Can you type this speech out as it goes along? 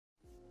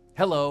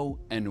Hello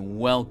and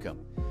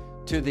welcome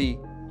to the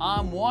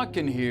I'm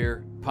Walking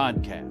Here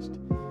podcast.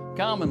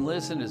 Come and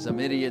listen as some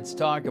idiots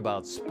talk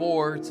about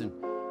sports and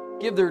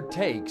give their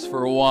takes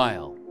for a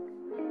while.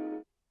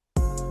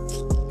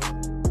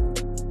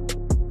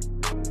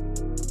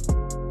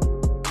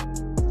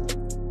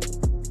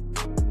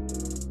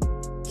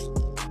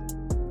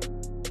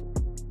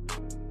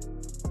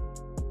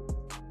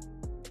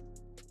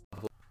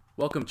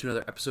 Welcome to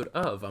another episode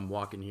of I'm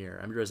Walking Here.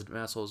 I'm your resident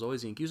asshole, as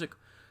always, Ian Cusick.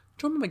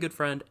 Joined by my good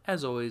friend,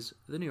 as always,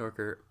 the New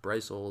Yorker,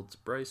 Bryce Olds.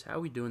 Bryce, how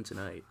are we doing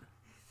tonight?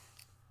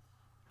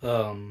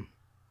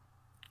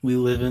 We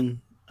live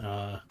in,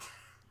 so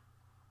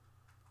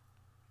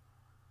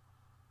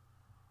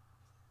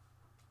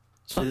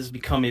this has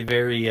become a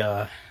very,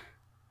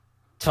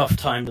 tough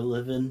time to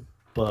live in,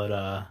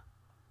 but,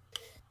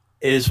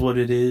 it is what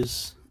it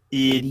is.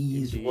 It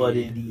is what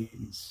it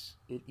is.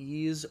 It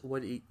is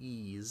what it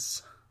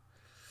is.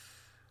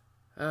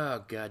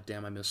 Oh,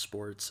 goddamn, I miss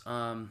sports.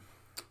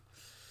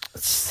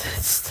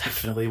 It's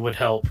definitely would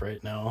help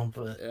right now,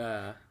 but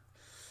Yeah.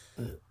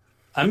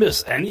 I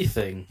miss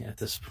anything at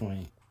this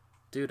point.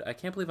 Dude, I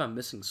can't believe I'm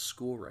missing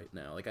school right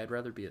now. Like, I'd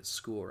rather be at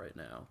school right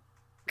now.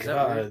 Is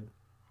that weird? God.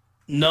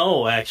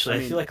 No, actually, I I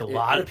mean, feel like a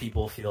lot of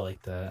people feel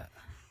like that.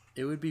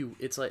 It would be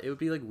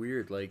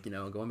weird, like, you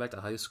know, going back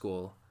to high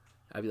school,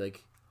 I'd be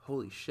like,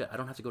 holy shit, I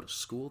don't have to go to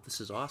school? This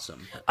is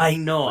awesome. I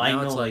know, But I now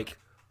know. it's like,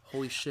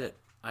 holy shit,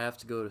 I have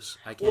to go to,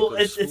 I can't go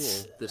to school.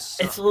 This sucks.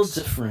 It's a little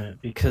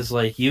different because,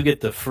 like, you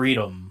get the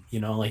freedom, you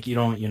know, like, you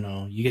don't, you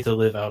know, you get to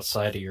live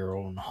outside of your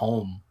own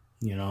home,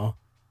 you know.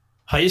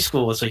 High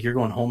school, it's like you're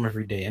going home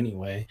every day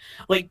anyway.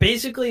 Like,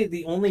 basically,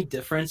 the only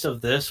difference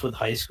of this with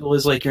high school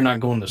is, like, you're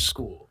not going to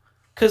school.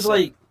 Because,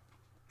 like,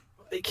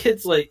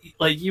 kids like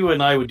you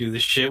and I would do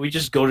this shit. We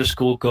just go to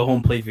school, go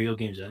home, play video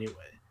games anyway.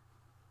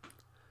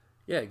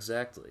 Yeah,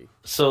 exactly.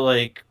 So,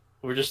 like,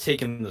 we're just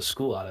taking the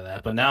school out of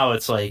that. But now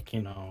it's like,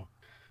 you know,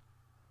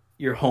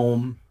 you're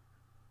home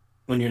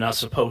when you're not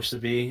supposed to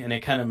be, and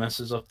it kind of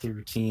messes up the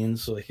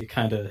routines. So, like, it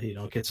kind of, you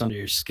know, gets under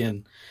your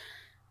skin.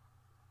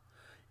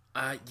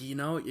 You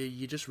know,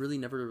 you just really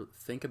never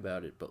think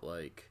about it, but,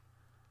 like,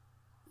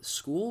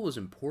 school was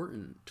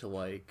important to,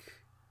 like,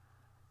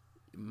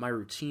 my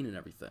routine and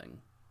everything.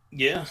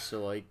 Yeah.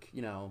 So, like,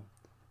 you know,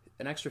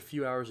 an extra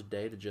few hours a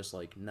day to just,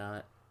 like,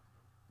 not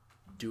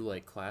do,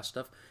 like, class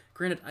stuff.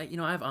 Granted, I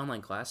have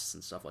online classes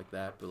and stuff like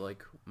that, but,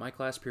 like, my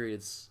class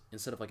periods,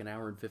 instead of, like, an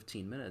hour and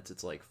 15 minutes,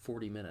 it's, like,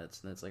 40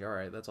 minutes, and it's like, all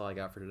right, that's all I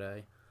got for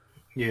today.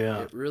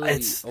 Yeah. It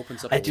really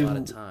opens up a lot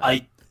of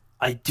time.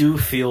 I do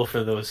feel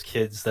for those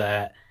kids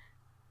that,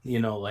 you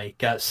know, like,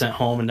 got sent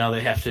home and now they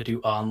have to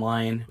do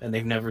online, and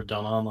they've never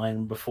done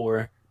online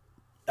before.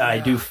 I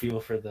do feel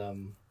for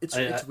them. It's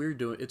weird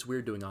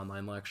doing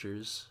online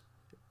lectures.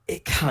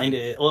 It kind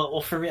of,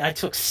 well, for me, I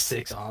took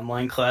 6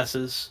 online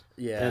classes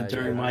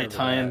during my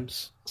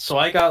times. So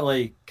I got,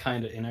 like,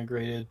 kind of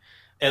integrated,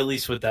 at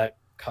least with that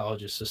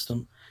college's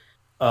system.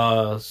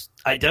 I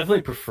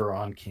definitely prefer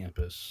on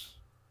campus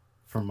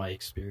from my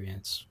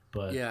experience.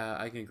 But yeah,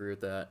 I can agree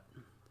with that.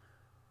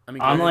 I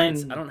mean,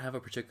 online, I don't have a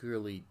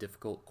particularly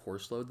difficult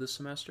course load this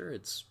semester.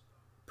 It's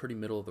pretty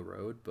middle of the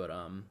road, but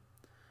I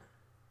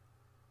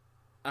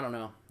don't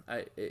know.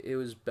 It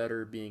was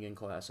better being in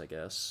class, I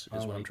guess,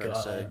 is what I'm trying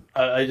to say.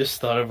 I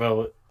just thought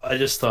about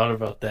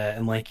that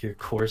and, like, your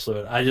course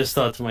load. I just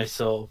thought to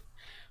myself,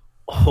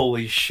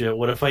 holy shit,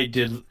 what if I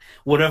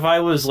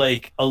was,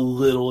 like, a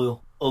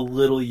little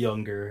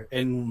younger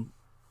and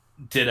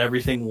did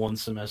everything one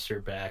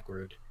semester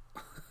backward?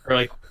 Or,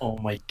 like, oh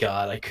my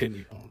god, I couldn't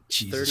even. Oh,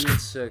 Jesus. 30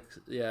 and 6.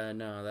 Yeah,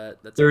 no,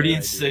 that's 30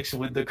 and 6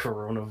 with the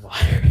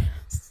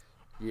coronavirus.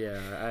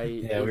 Yeah,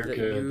 we're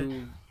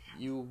good.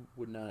 You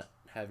would not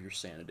have your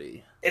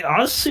sanity. It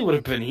honestly would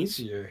have been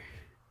easier.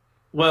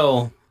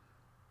 Well,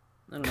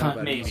 I don't know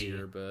about maybe.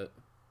 easier, but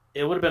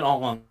it would have been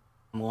all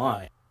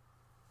online.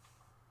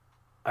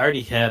 I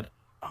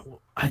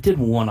did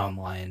one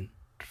online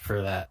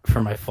for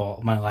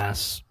my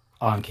last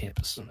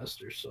on-campus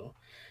semester, so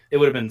it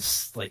would have been,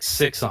 like,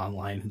 6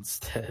 online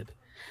instead.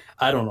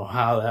 I don't know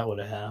how that would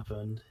have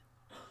happened.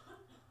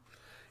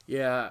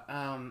 yeah,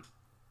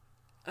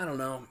 I don't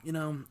know. You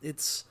know,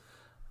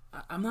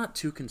 I'm not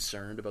too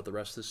concerned about the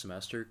rest of the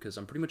semester because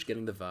I'm pretty much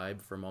getting the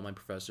vibe from all my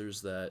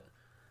professors that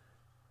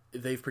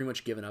they've pretty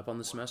much given up on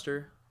the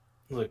semester.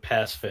 Like,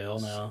 pass fail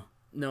now.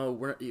 No,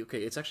 we're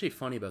okay. It's actually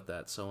funny about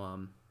that.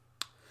 So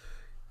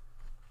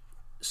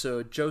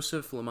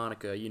Joseph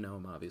LaMonica, you know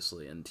him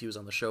obviously, and he was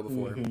on the show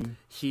before. Mm-hmm.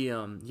 He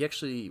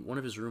actually, one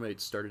of his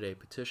roommates started a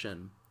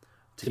petition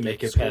To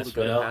make it school pass to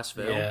go to fail. pass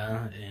fail.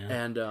 Yeah.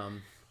 And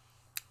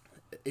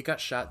it got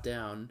shot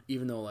down,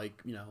 even though,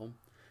 like, you know,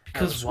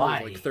 Because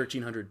why? Like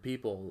 1,300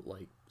 people,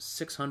 like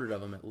 600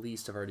 of them at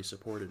least have already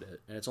supported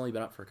it, and it's only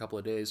been up for a couple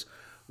of days.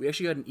 We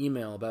actually got an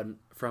email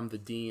from the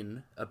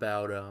dean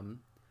about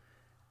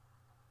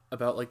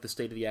like the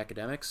state of the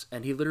academics,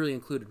 and he literally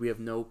included, we have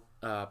no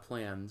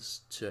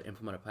plans to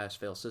implement a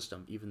pass-fail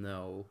system, even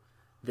though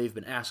they've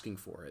been asking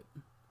for it.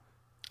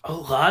 A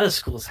lot of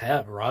schools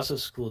have.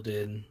 Ross's school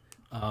did.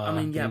 I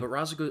mean, yeah, but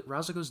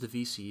Raza goes to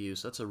VCU,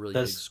 so that's a really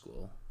big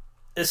school.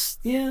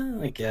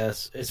 I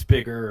guess it's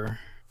bigger.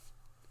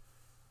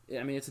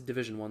 Yeah, I mean, it's a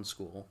Division I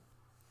school.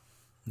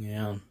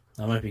 Yeah,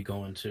 I might be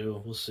going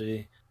too. We'll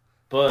see.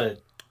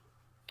 But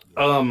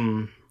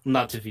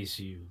not to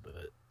VCU,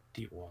 but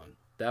D1.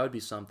 That would be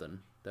something.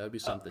 That would be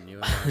something. You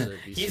and Raza at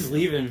VCU. He's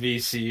leaving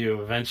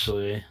VCU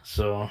eventually,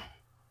 so.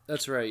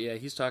 That's right. Yeah,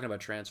 he's talking about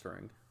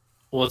transferring.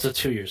 Well, it's a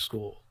 2-year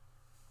school.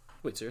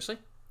 Wait, seriously?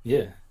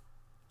 Yeah.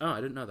 Oh,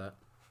 I didn't know that.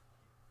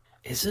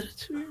 Is it a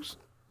 2 years?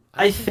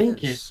 I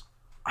think it is.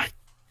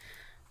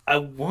 I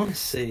want to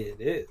say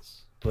it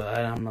is, but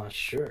I'm not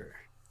sure.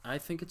 I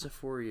think it's a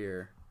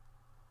 4-year.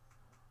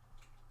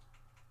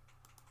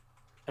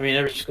 I mean,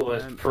 every school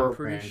has I'm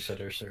programs that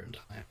are certain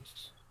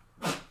times.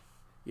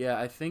 Yeah,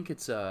 I think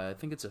it's a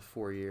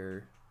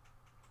 4-year.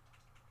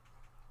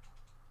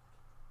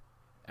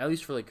 At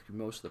least for like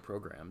most of the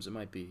programs, it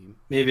might be.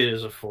 Maybe it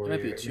is a 4-year. It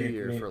might be a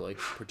 2-year for like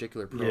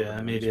particular programs.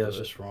 Yeah, maybe I was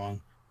just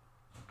wrong.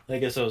 I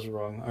guess I was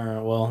wrong. All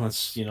right, well,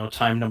 that's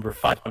time number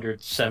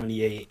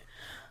 578.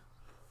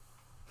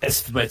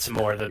 It's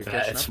more than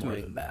that. It's more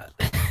than that.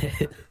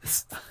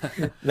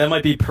 That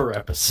might be per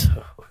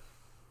episode.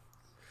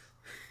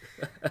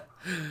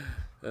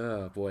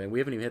 Oh boy, and we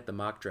haven't even hit the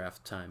mock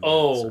draft time.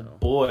 Oh yet, so.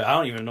 boy, I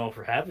don't even know if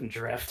we're having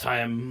draft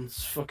time.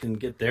 Let's fucking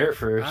get there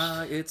first.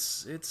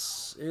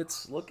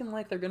 It's looking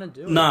like they're gonna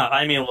do it. Nah,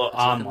 I mean, well, It's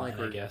online,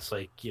 like I guess.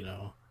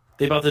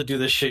 They about to do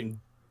this shit in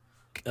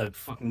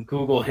fucking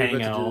Google We're about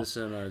Hangout. to do this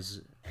in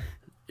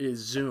is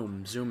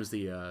Zoom. Zoom is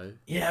the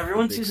Yeah,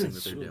 everyone's big using thing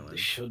that they're Zoom. doing. They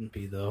shouldn't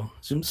be though.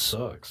 Zoom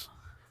sucks.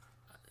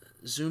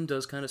 Zoom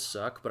does kind of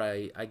suck, but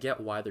I get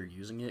why they're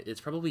using it.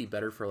 It's probably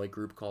better for like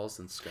group calls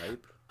than Skype.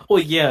 Well,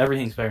 yeah,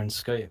 everything's better than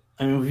Skype.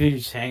 I mean, we've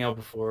used Hangout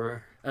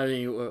before. I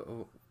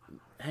mean,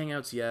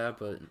 Hangouts, yeah,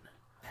 but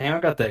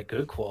Hangout got that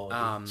good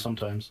quality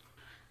sometimes.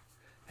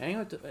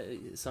 Hangout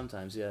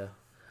sometimes, yeah.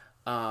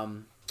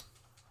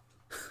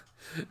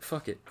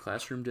 Fuck it,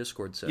 classroom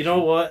Discord session. You know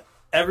what?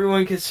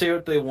 Everyone can say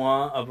what they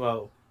want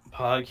about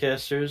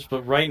podcasters,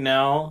 but right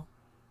now,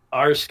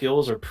 our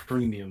skills are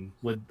premium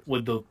with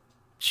the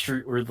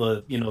street or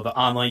the the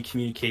online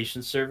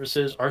communication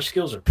services. Our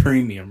skills are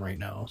premium right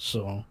now,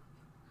 so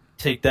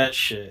take that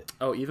shit.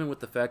 Oh, even with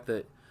the fact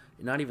that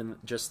not even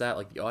just that,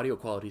 like the audio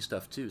quality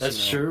stuff too. So,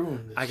 That's true.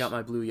 I got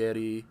my Blue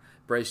Yeti.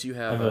 Bryce, you I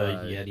have have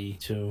a Yeti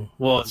too.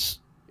 Well, it's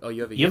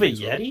you have a you have a Yeti. As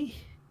well? Yeti?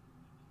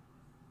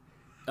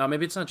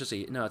 Maybe it's not just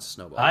it's a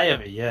Snowball. I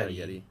have a You got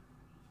Yeti.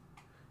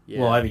 Yeah.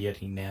 Well, I have a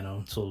Yeti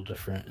Nano. It's a little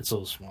different. It's a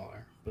little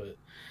smaller, but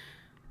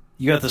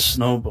you got the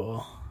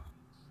Snowball.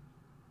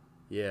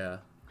 Yeah,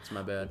 it's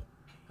my bad.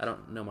 I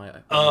don't know my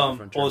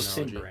well,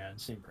 same brand.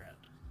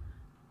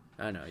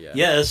 I know, yeah.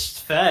 Yeah, it's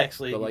facts.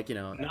 Like, But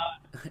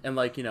and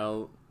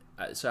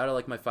so out of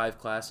like my 5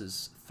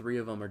 classes, 3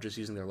 of them are just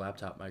using their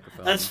laptop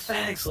microphones. that's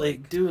facts.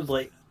 Like, dude,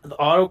 like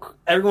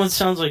everyone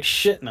sounds like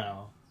shit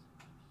now.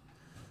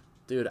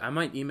 Dude, I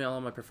might email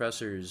all my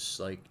professors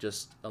like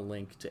just a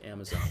link to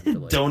Amazon. To,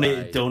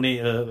 like, donate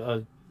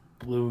a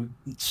blue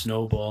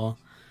Snowball.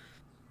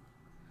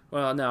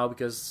 Well, no,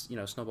 because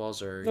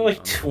snowballs are They're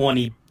like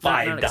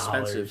 $25.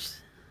 expensive.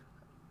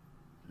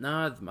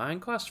 Nah, mine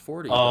cost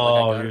 $40.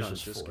 Oh, I got it yours on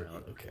was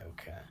discount. 40.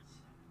 Okay.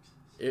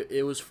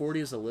 It was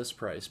 $40 as the list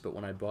price, but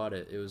when I bought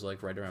it, it was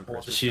like right around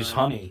Christmas Just use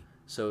time. honey.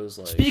 So it was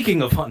like.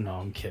 Speaking of honey, no,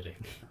 I'm kidding.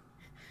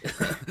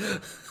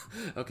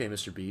 Okay,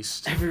 Mr.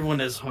 Beast. Everyone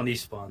has honey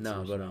sponsors.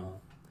 No,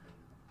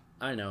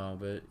 but I know,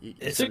 but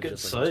it's a good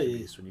just like Mr. site.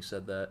 Beast when you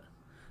said that.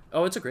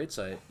 Oh, it's a great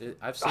site.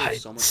 I've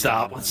saved so much.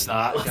 Stop! money Let's on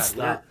honey. stop! Let's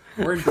stop!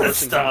 We're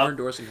endorsing. Stop. We're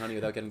endorsing honey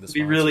without getting the We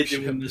sponsorship. really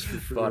doing this for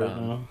free But, right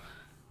now.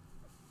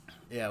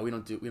 Yeah, we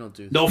don't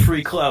do No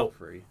free clout.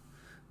 Free.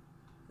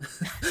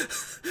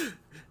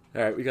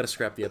 All right, we got to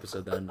scrap the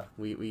episode then.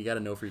 We got to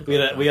no free. We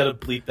gotta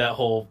bleep that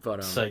whole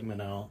But,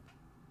 segment out.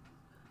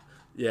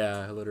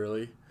 Yeah,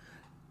 literally.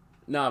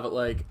 No, but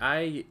like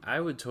I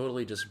would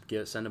totally just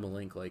send him a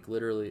link. Like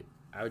literally,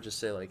 I would just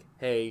say like,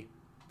 "Hey,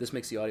 this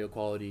makes the audio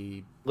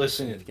quality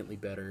significantly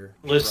better.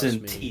 Listen,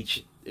 Trust me,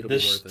 teach. It'll be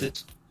worth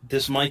it."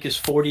 This mic is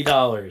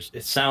 $40.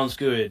 It sounds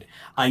good.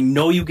 I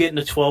know you getting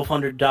a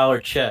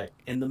 $1,200 check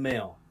in the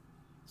mail.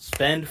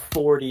 Spend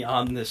 $40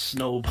 on this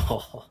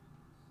Snowball.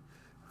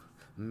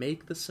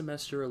 Make the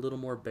semester a little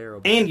more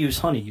bearable. And use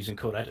honey using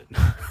code edit.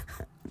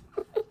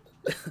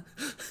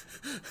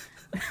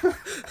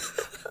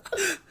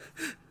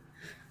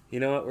 You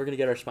know what? We're gonna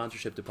get our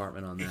sponsorship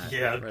department on that.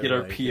 Yeah, right get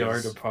our away, PR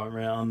 'cause-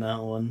 department on that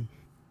one.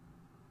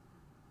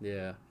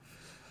 Yeah.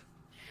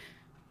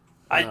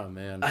 I- Oh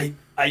man.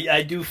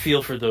 I do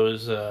feel for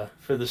those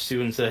for the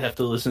students that have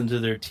to listen to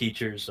their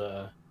teachers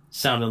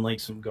sounding like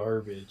some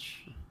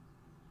garbage.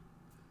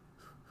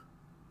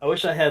 I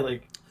wish I had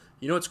like.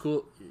 You know what's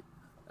cool?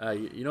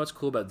 You know what's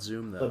cool about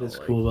Zoom though? What is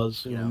cool about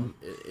Zoom? You know,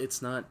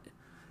 it's not.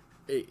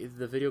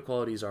 The video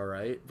quality is all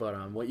right,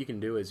 but what you can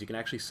do is you can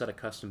actually set a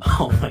custom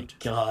Oh my background.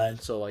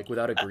 god! So like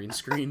without a green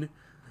screen.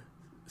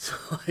 So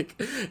like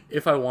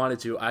if I wanted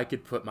to, I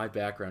could put my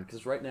background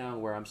because right now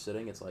where I'm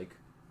sitting, it's like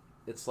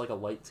a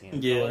light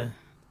tan Yeah. color.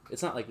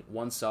 It's not like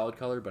one solid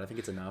color, but I think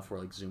it's enough where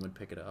like Zoom would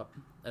pick it up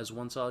as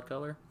one solid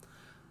color.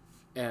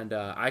 And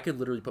I could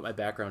literally put my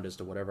background as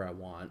to whatever I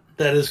want.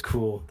 That is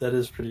cool. That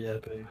is pretty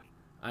epic.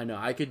 I know.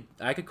 I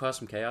could cause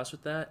some chaos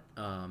with that.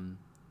 I'm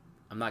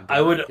not good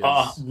I would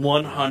because,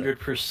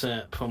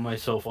 100% put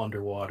myself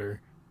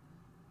underwater.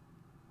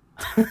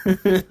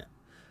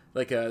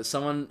 like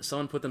someone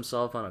put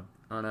themselves on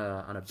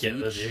a beach.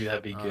 Yeah,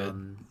 that'd be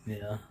good.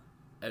 Yeah.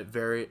 At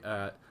very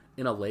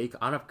in a lake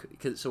on a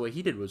so what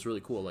he did was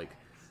really cool. Like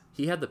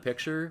he had the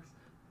picture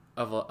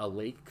of a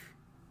lake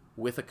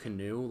with a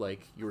canoe,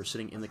 like you were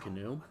sitting in the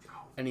canoe,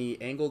 and he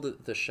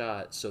angled the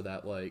shot so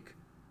that like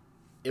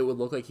it would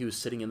look like he was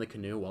sitting in the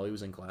canoe while he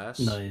was in class.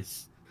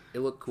 Nice. It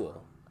looked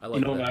cool. I like.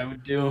 You know that. what I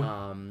would do?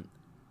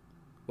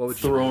 What would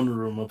Throne you do?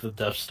 room of the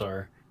Death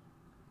Star.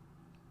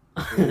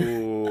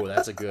 Ooh,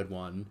 that's a good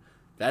one.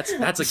 That's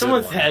a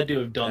Someone's good one. had to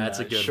have done That's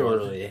that. a good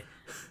surely. one.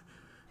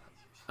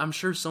 I'm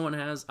sure someone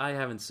has. I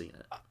haven't seen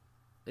it.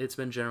 It's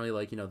been generally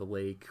like the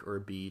lake or a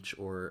beach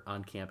or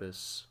on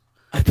campus.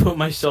 I put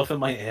myself in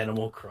my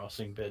Animal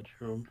Crossing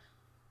bedroom.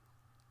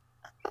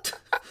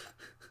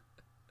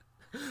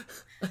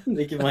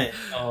 Making my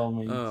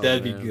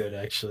that'd be good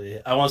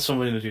actually. I want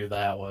somebody to do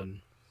that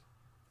one.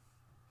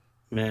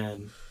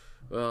 Man,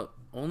 well,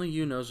 only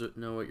you know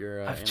what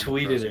your I've Animal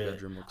tweeted Crossing it.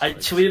 bedroom looks I like,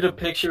 tweeted so. a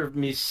picture of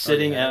me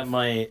sitting yeah? at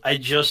my. I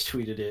just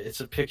tweeted it.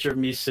 It's a picture of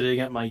me sitting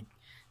at my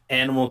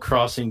Animal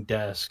Crossing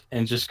desk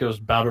and just goes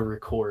about to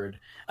record.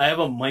 I have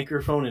a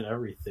microphone and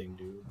everything,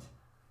 dude.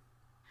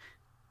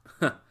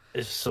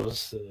 It's so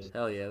sick.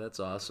 Hell yeah, that's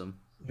awesome.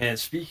 Man,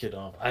 speaking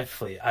of,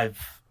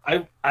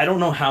 I don't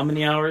know how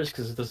many hours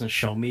because it doesn't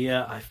show me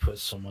yet. I've put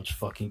so much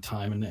fucking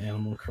time into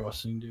Animal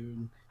Crossing,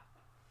 dude.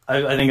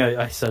 I think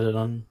I said it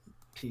on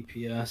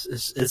PPS.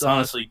 It's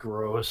honestly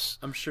gross.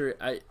 I'm sure.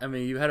 I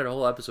mean, you had a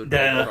whole episode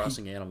Yeah. about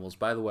crossing animals.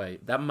 By the way,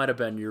 that might have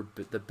been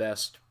the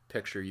best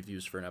picture you've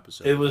used for an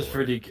episode. It was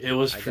before, pretty. It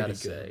was I pretty gotta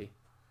good. say.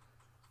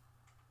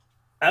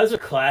 That was a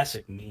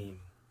classic meme.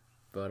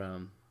 But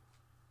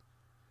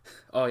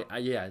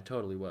yeah, it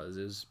totally was.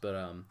 It was, but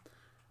I don't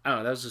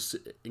know. That was just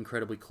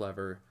incredibly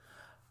clever.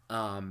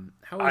 How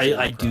was I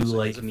Animal do Crossing?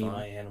 like Is it me fun?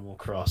 my Animal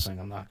Crossing.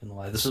 I'm not gonna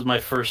lie. This is my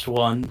first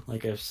one.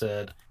 Like I've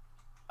said,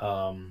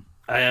 I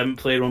haven't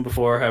played one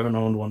before. Haven't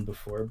owned one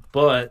before,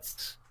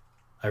 but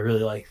I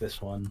really like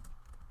this one.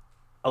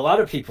 A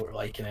lot of people are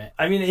liking it.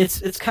 I mean,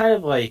 it's kind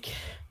of like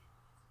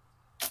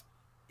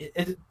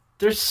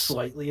there's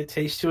slightly a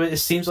taste to it. It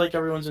seems like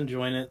everyone's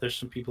enjoying it. There's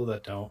some people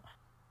that don't,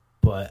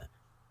 but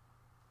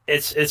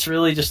it's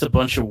really just a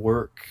bunch of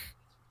work,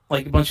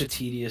 like a bunch of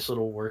tedious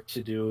little work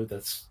to do.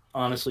 That's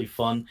honestly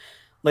fun.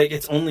 Like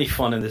it's only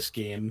fun in this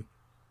game.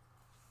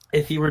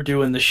 If you were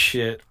doing the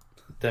shit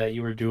that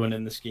you were doing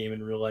in this game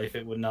in real life,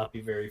 it would not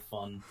be very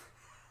fun.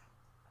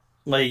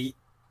 Like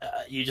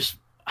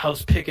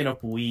how's picking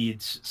up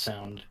weeds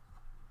sound?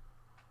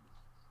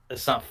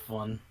 It's not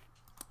fun.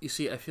 You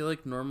see, I feel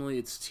like normally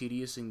it's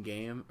tedious in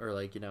game, or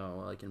like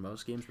like in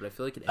most games, but I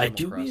feel like in I Animal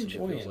do be Crossing it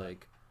enjoying feels it.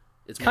 like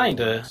it's more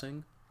Kinda.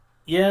 relaxing.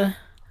 Yeah.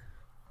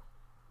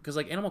 Because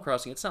like Animal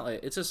Crossing, it's not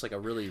like it's just like a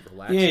really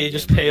relaxing. Yeah, you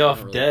just game. pay You off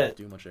don't really debt.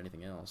 Do much of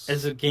anything else?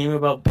 It's a game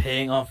about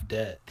paying off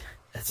debt.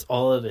 That's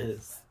all it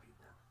is.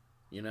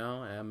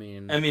 I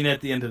mean,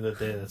 At the end of the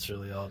day, that's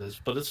really all it is.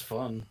 But it's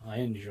fun. I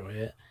enjoy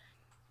it.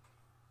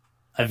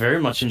 I very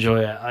much enjoy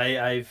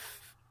it.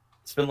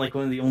 It's been like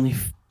one of the only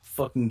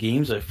fucking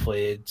games I've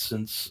played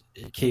since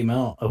it came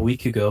out a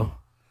week ago.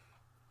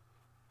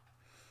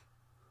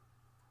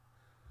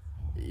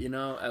 at least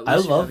I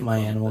you're love having my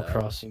fun with Animal that.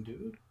 Crossing,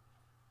 dude.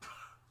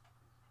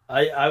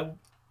 I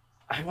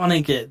want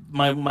to get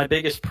my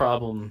biggest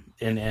problem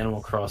in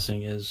Animal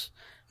Crossing is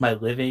my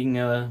living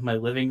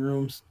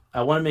rooms.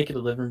 I want to make it a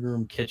living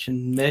room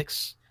kitchen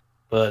mix,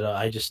 but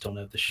I just don't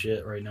have the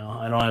shit right now.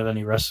 I don't have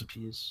any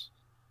recipes.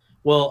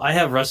 Well, I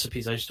have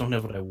recipes. I just don't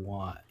have what I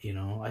want.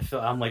 I feel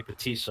I'm like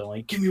Batista.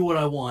 Like, give me what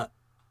I want,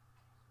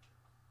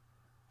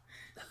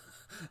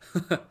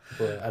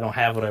 but I don't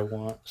have what I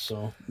want.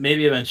 So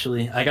maybe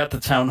eventually. I got the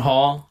town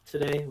hall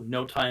today.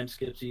 No time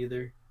skips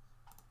either.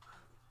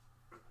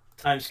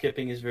 Time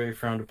skipping is very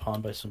frowned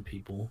upon by some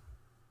people.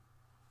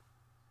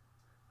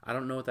 I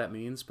don't know what that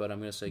means, but I'm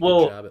gonna say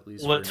Well, good job at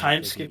least. what for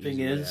time taking skipping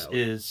the easy way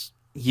is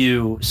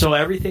out. so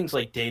everything's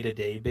like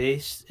day-to-day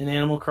based in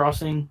Animal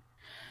Crossing.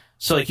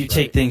 So like you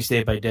take Right. things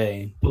day by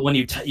day, but when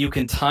you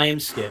can time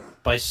skip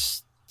by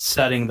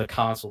setting the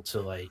console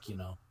to like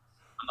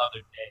another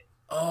day.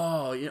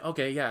 Oh,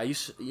 okay, yeah. I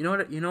used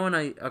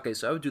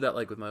so I would do that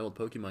like with my old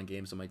Pokemon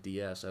games on my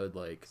DS. I would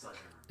like,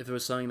 if there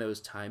was something that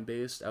was time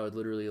based, I would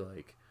literally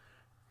like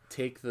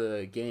take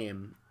the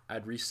game,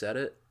 I'd reset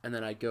it, and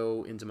then I'd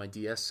go into my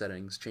DS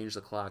settings, change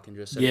the clock, and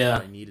just set it Yeah.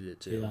 how I needed it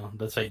to. Yeah,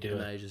 that's how you do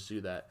And then it. I just do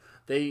that.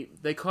 They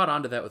caught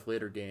on to that with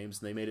later games,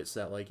 and they made it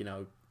so that like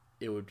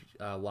it would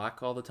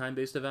lock all the time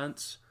based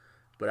events.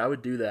 But I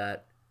would do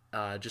that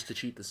just to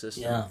cheat the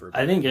system. Yeah, for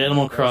I think Animal That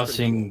was pretty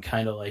Crossing cool.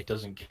 kind of like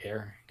doesn't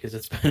care because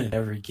it's been in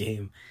every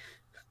game.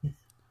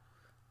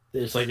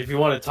 It's like if you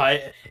want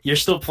to you're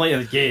still playing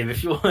the game.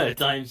 If you want to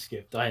time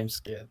skip,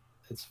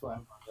 it's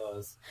fine.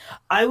 was.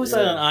 I was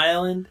at Yeah. an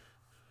island.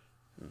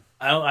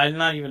 I'm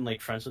not even like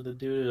friends with the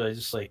dude. I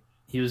just like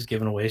he was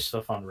giving away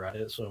stuff on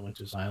Reddit, so I went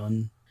to his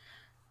island.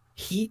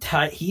 He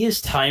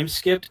is time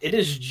skipped. It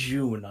is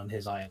June on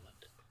his island,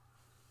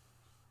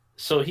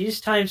 so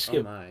he's time Oh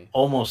skipped my.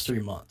 almost 3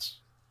 months.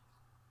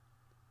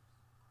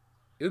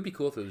 It would be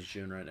cool if it was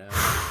June right now.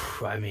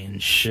 I mean,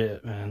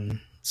 shit, man.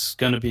 It's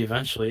gonna be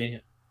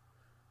eventually.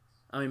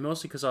 I mean,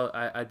 mostly because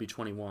I'd be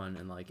 21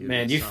 and like. It would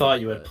Man, be you summer,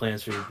 thought you had but-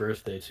 plans for your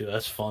birthday too.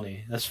 That's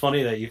funny. That's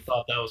funny that you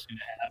thought that was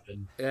gonna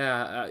happen.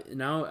 Yeah.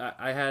 No,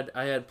 I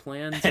had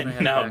plans and I And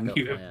had now a backup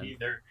you have plan,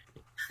 neither.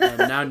 and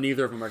now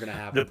neither of them are gonna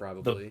happen The-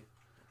 probably.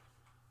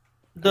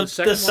 The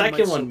second second, one might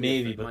one still be-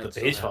 maybe, it but might the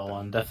still baseball happen.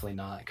 one definitely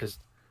not. Because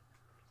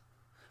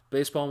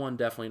Baseball one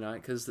definitely not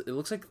because it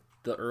looks like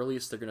the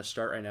earliest they're gonna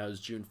start right now is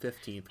June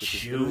 15th, which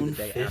is literally June the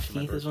day after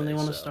my 15th is when they birthday,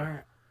 want to so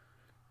start.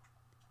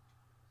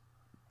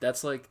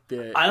 That's like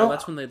I don't-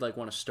 that's when they'd like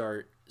want to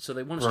start. So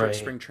they want to start Right.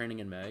 spring training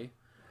in May.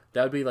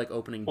 That would be like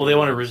opening. Well, they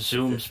want to day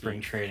resume 15th.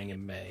 spring training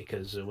in May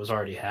because it was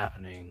already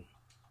happening.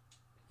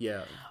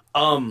 Yeah.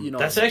 You know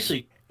That's what I mean.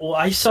 actually. Well,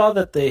 I saw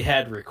that they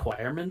had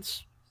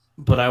requirements,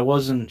 but I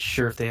wasn't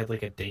sure if they had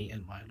like a date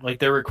in mind. Like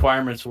their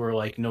requirements were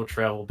like no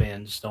travel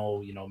bans,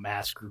 no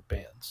mass group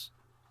bans.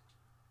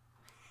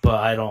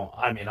 But I don't.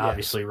 I mean, Yeah.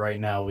 obviously, right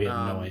now we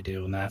have no Um,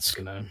 idea when that's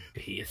gonna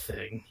be a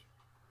thing.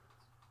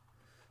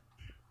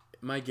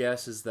 My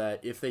guess is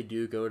that if they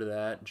do go to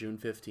that June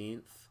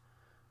 15th,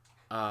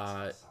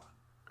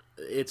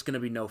 it's gonna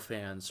be no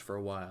fans for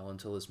a while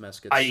until this mess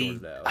gets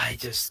sorted out. I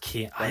just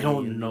can't. I I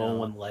don't mean, know you know.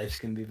 when life's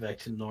gonna be back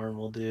to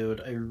normal, dude.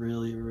 I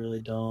really, really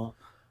don't.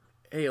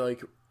 Hey,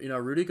 like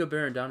Rudy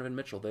Gobert and Donovan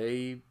Mitchell,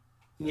 they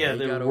Yeah, They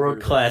they're got over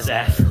world class the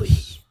coronavirus.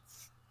 athletes.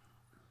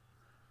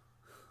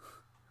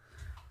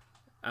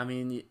 I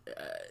mean,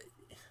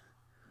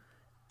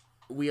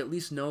 we at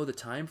least know the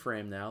time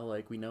frame now.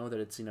 Like we know that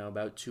it's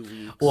about 2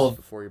 weeks Well,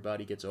 before your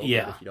body gets over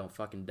yeah. it if you don't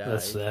fucking die.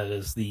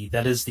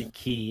 That is the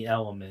key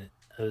element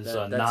is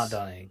That's- not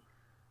dying.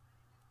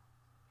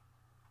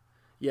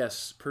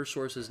 Yes, per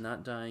sources,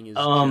 not dying is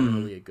Um,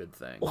 generally a good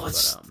thing. well,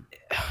 it's-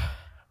 but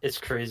It's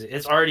crazy.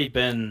 It's already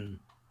been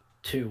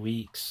 2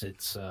 weeks.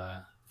 It's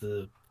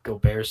the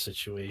Gobert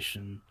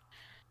situation.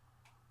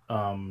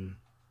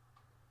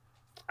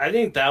 I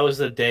think that was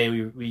the day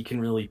we can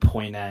really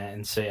point at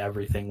and say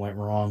everything went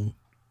wrong.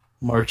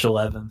 March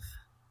 11th.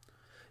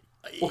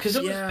 Well, because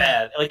it was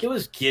bad. Like, it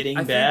was getting I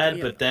think, bad,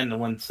 yeah. but then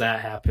once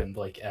that happened,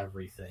 like,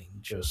 everything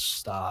just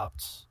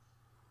stopped.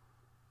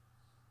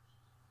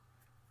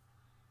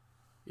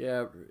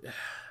 Yeah,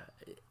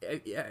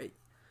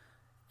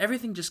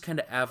 everything just kind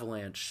of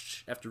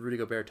avalanched after Rudy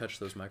Gobert touched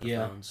those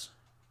microphones.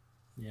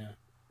 Yeah.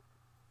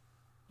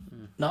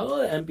 Hmm. Not a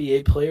lot of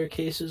NBA player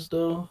cases,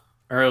 though.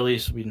 Or at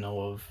least we know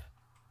of.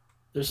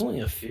 There's only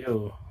a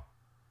few.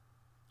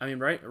 I mean,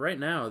 right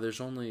now, the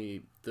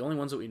only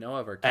ones that we know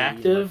of are KD and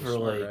Active Marcus or,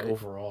 Smart, like, right?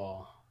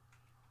 overall?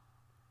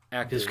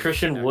 Active. Because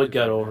Christian Active Wood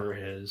got right over now.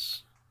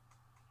 his.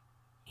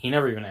 He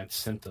never even had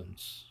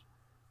symptoms,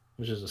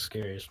 which is the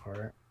scariest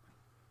part.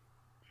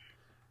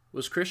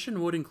 Was Christian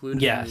Wood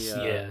included Yes, in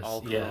the yes, all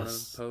Corona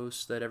yes.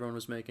 post that everyone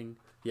was making?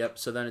 Yep.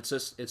 So then it's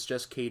just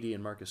KD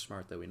and Marcus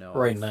Smart that we know.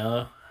 Right of.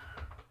 now,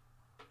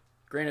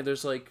 Granted,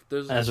 there's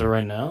as of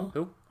right now,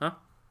 who? Huh?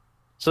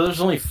 so there's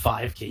only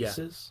 5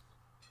 cases.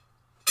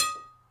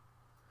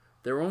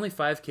 There were only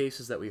 5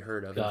 cases that we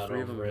heard of, Got and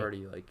 3 of them over have it.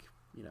 already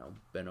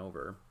been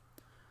over.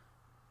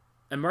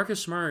 And Marcus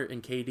Smart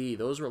and KD,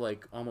 those were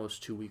like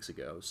almost 2 weeks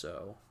ago.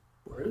 So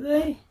Were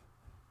they?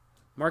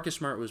 Marcus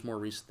Smart was more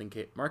recent than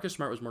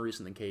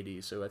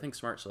KD. So I think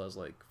Smart still has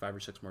like 5 or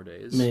 6 more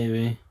days.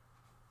 Maybe.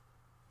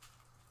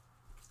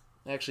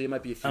 Actually, it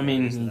might be a few. I more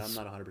mean, days than that. I'm he's-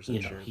 not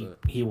 100% sure,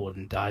 but he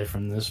wouldn't die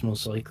from this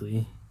most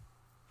likely.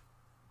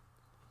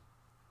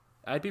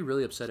 I'd be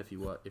really upset if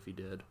he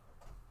did.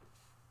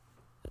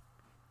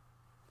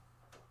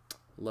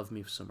 Love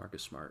me some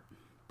Marcus Smart,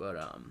 but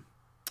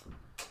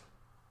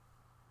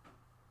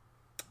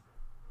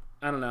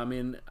I don't know. I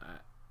mean,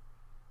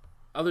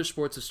 other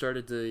sports have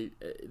started to.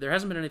 There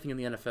hasn't been anything in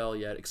the NFL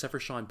yet, except for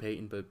Sean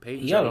Payton. But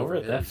Payton's He got already over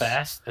it that his.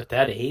 fast at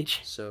that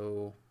age.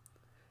 So,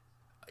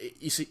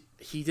 you see,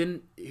 he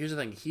didn't. Here's the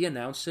thing: he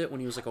announced it when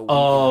he was like a week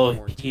Oh, in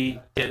quarantine. he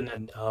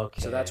didn't.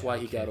 Okay. So that's why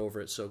he okay. got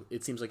over it. So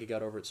it seems like he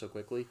got over it so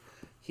quickly.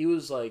 He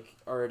was like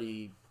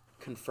already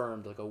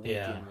confirmed like a week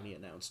Yeah. in when he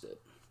announced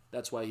it.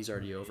 That's why he's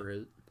already over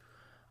it.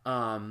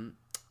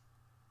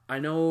 I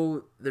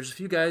know there's a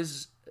few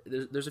guys.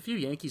 There's a few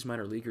Yankees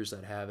minor leaguers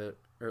that have it,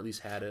 or at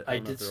least had it. I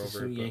don't know if did they're see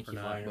over some it Yankee or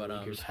not, minor but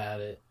leaguers had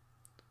it.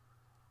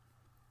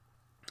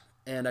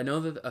 and I know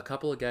that a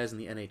couple of guys in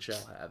the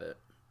NHL have it,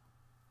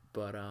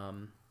 but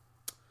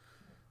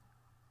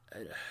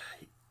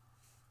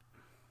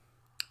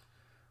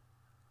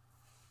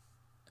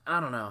I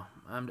don't know.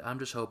 I'm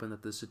just hoping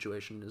that this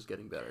situation is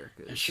getting better.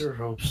 'Cause I sure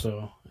hope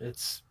so.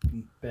 It's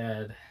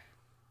bad.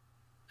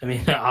 I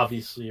mean,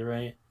 obviously,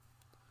 right?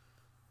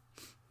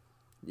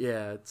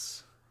 Yeah,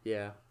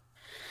 yeah.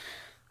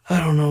 I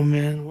don't know,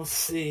 man. We'll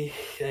see.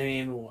 I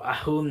mean,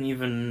 who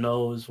even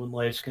knows when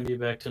life's gonna be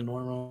back to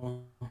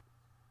normal?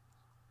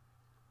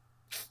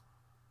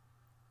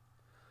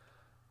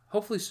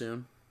 Hopefully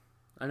soon.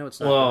 I know it's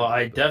not. Well, right now,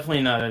 I but-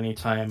 definitely not any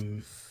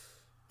time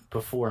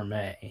before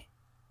May.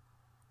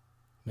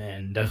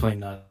 Man, definitely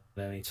not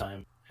any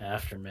time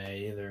after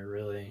May either,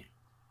 really.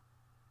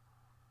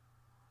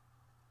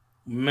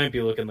 We might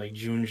be looking like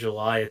June,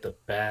 July at the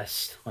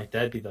best. Like,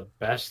 that'd be the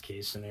best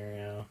case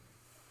scenario.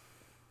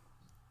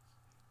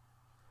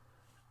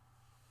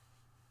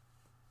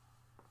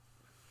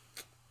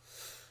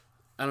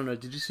 I don't know.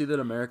 Did you see that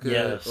America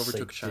Yes,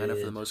 overtook I China for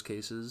the did. most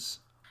cases?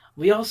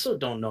 We also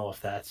don't know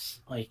if that's,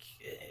 like,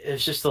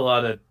 it's just a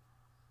lot of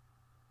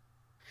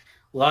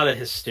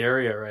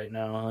hysteria right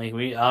now. Like,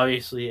 we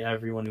obviously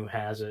everyone who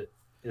has it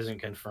isn't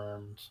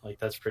confirmed. Like,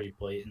 that's pretty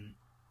blatant.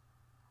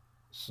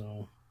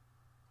 So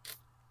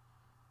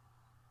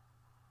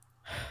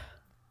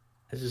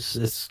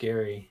it's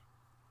scary.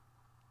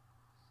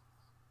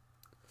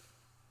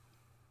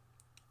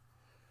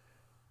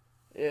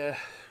 Yeah,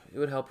 it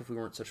would help if we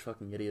weren't such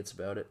fucking idiots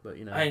about it, but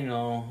you know. I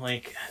know,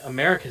 like,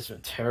 America's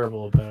been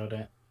terrible about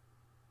it.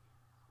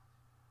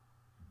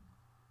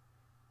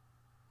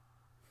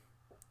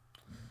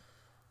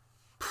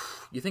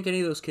 You think any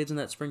of those kids in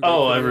that spring break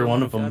Oh, video every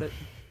one of got them. it?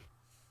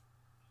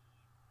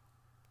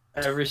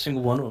 Every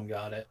single one of them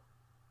got it.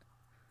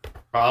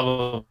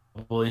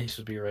 Probably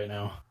should be right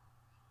now.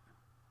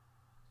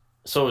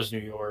 So is New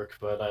York,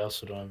 but I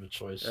also don't have a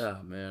choice. Oh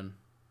man.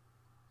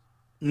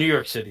 New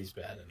York City's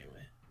bad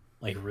anyway.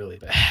 Like, really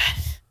bad.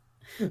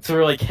 So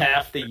we're like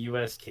half the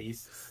U.S.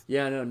 cases.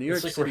 Yeah, no, New York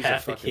It's like City's where a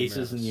half the fucking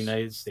cases in the mess.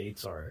 United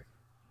States are.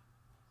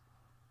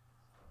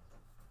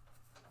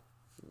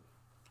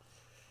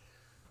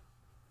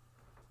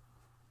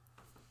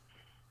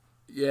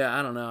 Yeah,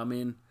 I don't know. I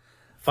mean,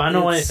 If I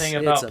know It's-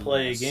 anything it's about a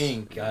Plague mess Inc.,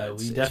 in the United we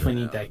States definitely right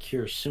need now. that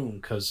cure soon,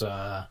 because,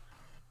 yeah,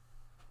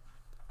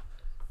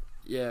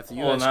 if the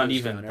US well, not goes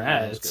even down, that.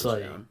 everyone else It's goes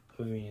like, down.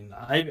 I mean,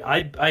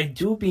 I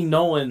do be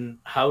knowing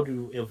how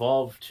to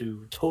evolve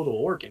to total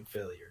organ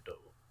failure, though.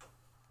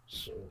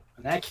 So,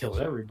 and that kills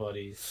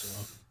everybody,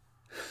 so.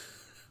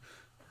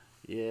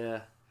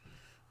 Yeah.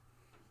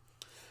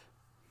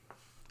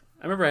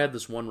 I remember I had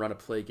this one run of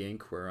Plague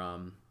Inc. where I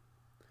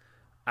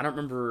don't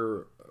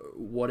remember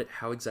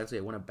how exactly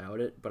I went about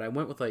it, but I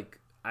wound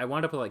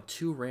up with like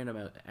two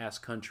random ass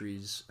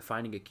countries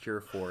finding a cure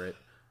for it,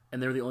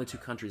 and they were the only two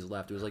countries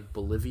left. It was like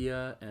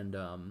Bolivia and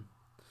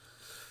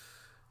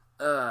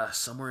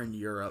somewhere in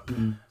Europe. Might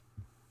have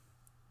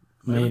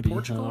been Maybe. I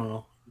Portugal? don't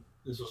know.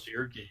 This was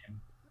your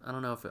game. I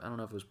don't know if it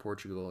was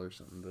Portugal or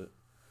something, but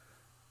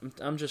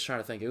I'm just trying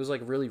to think. It was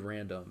like really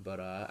random, but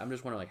I'm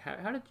just wondering like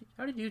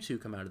how did you two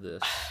come out of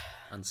this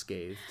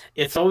unscathed?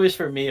 It's always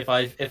for me, if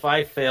I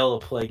fail a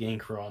Plague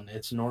Inc. run,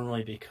 it's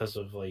normally because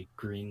of, like,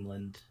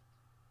 Greenland.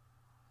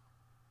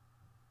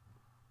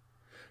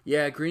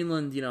 Yeah,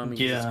 Greenland, you know, I mean,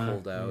 'cause it's Yeah,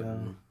 cold out yeah.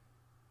 and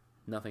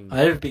nothing.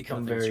 I've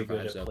become nothing very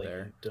good survives at out Plague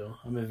there. Inc.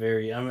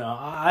 though.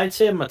 I'd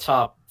say I'm a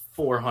top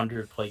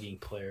 400 Plague Inc.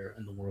 player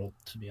in the world,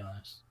 to be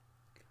honest.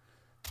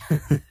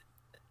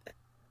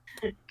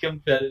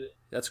 Competitive.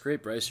 That's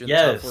great, Bryce. You're in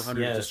the top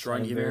 400 yes,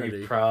 destroying I'm humanity.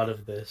 very proud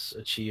of this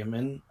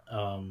achievement.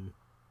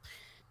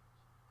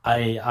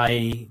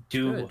 I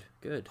do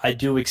Good. I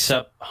do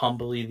accept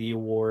humbly the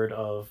award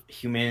of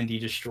Humanity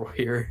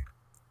Destroyer.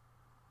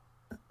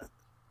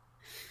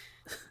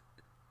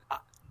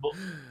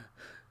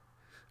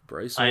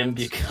 Bryce, I am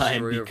Olds, I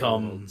am destroyer of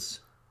become- worlds.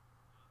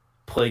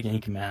 Plague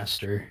Inc.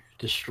 Master,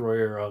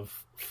 Destroyer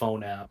of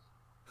Phone App.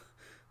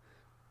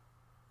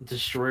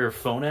 Destroyer of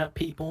Phone App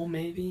people,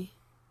 maybe?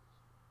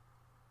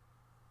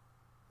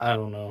 I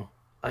don't know.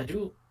 I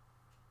do.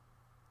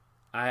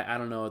 I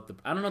don't know what the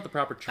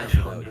proper I term for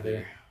that don't would be.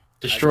 either.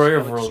 Destroyer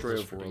I of like Worlds Destroyer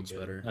is of pretty Worlds good.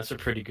 better. That's a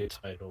pretty good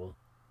title.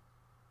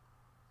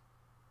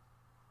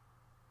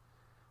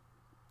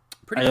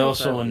 Pretty I cool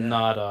also title, am yeah.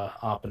 not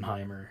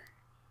Oppenheimer,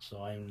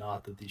 so I'm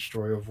not the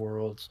Destroyer of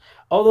Worlds.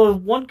 Although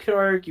one could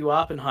argue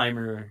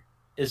Oppenheimer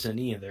isn't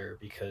either,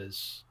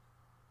 because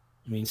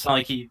I mean it's not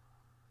like He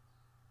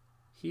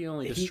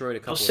only destroyed a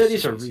couple. those of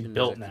cities are He didn't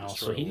rebuilt exactly now,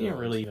 destroy so he the didn't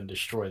world. really even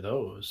destroy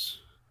those.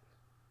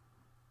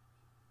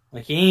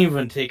 Like, he didn't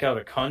even take out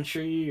a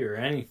country or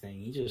anything.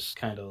 He just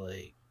kind of,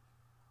 like,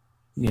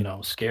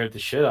 scared the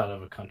shit out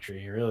of a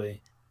country,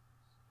 really.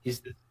 He's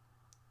the...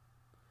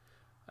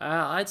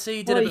 I'd say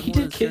he did Well, a bit he more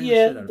did than kill, scaring the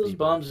yeah, shit out of those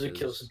people, bombs did because-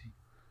 kill some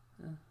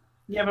people.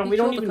 Yeah, but He we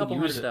don't killed a even couple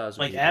use hundred it.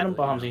 thousand Like, people, atom but,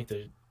 bombs ain't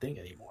the thing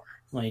anymore.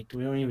 Like,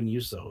 we don't even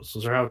use those.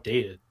 Those are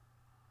outdated.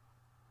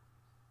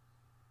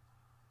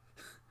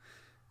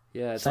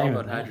 Yeah, it's not all even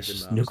about that, hydrogen it's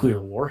just bombs. nuclear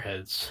now.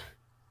 warheads.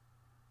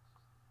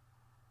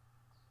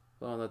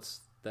 Well,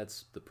 that's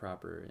the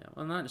proper. Yeah,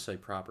 well, not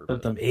necessarily proper, But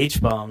but them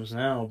H bombs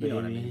now, baby. You know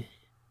what I mean.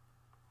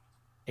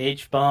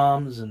 H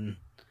bombs and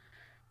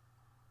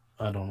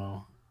I don't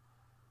know.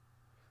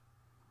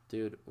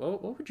 dude,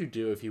 what would you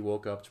do if you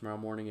woke up tomorrow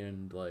morning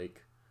and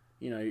like,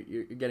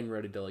 you're getting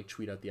ready to like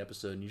tweet out the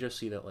episode and you just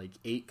see that like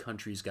 8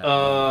 countries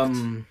got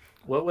moved?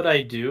 What would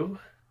I do?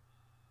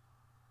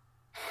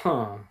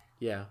 Huh.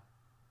 Yeah.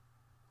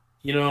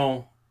 You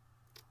know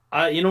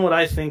what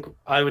I think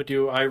I would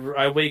do?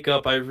 I wake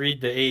up, I read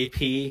the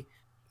AP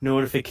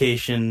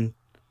notification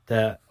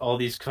that all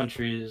these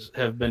countries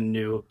have been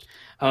nuked.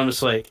 I'm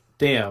just like,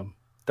 damn,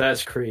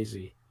 that's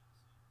crazy.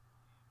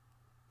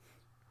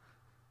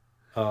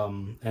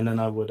 And then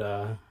I would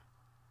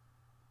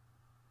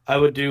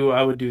do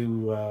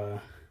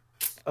a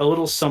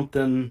little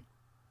something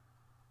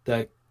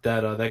that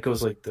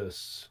goes like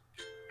this.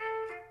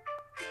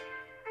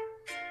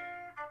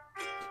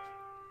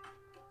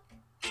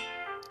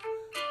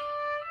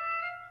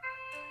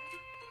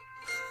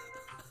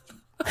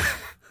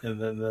 And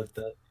then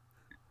that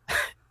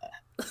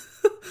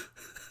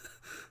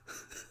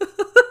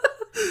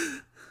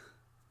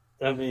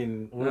I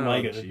mean, what am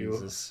I gonna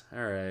do?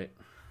 All right,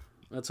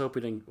 let's hope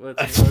we didn't.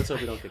 Let's hope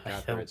we don't get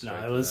copyright strike.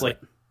 No, it was like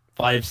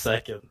 5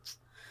 seconds.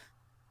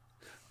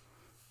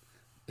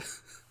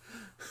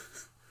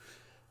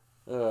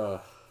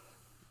 What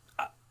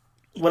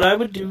I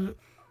would do,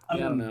 I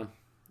don't know.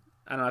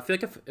 I feel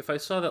like if I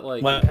saw that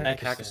like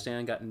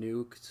Pakistan got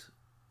nuked,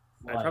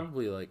 I'd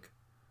probably like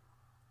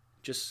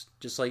just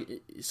like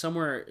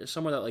somewhere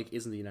that like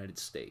isn't the United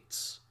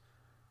States.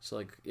 So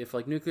like if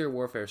like nuclear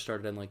warfare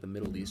started in like the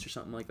Middle East or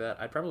something like that,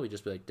 I'd probably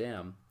just be like,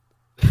 damn.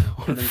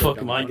 What the fuck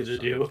am I gonna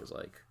do? Cause,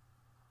 like,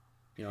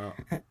 you know,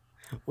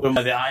 what am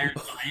I, the Iron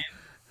Giant?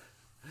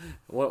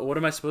 What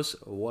am I supposed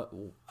to, what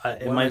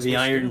am I the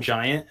Iron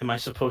Giant? Am I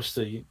supposed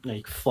to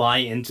like fly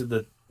into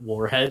the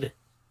warhead?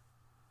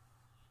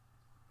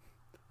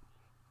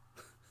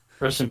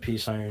 Rest in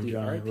peace, Iron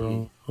Giant,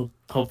 bro.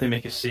 Hope they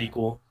make a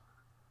sequel.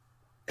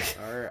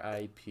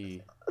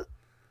 R.I.P.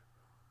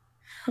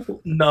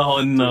 No,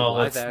 I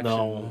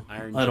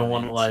don't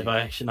want a live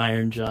action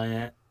Iron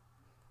Giant.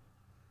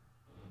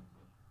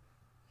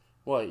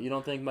 What, you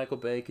don't think Michael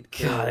Bay could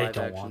kill God,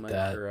 a live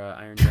action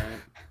Iron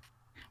Giant?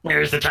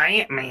 Where's the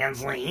giant,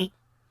 Mansley?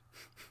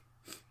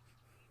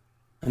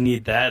 I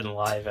need that in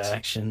live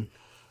action.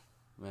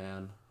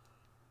 Man.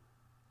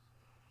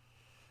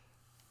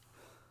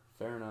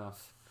 Fair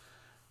enough.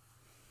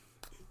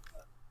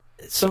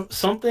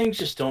 Some things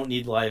just don't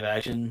need live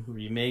action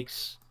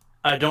remakes.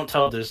 Don't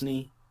tell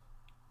Disney,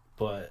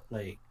 but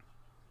like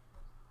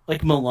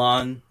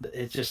Mulan,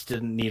 it just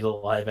didn't need a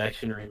live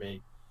action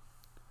remake.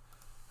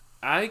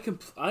 They've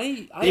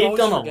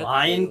done a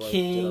Lion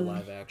King, did a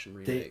live action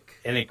remake,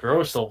 and it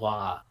grossed a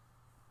lot.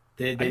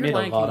 They made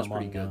a lot of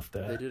money off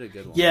that. They did a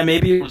good one. Yeah,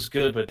 maybe it was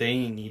good, but they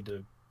didn't need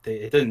to.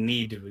 It didn't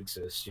need to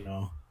exist, you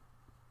know.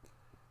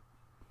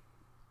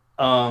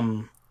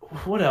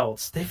 What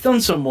else? They've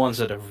done some ones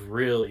that have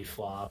really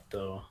flopped,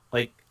 though.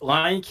 Like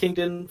Lion King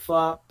didn't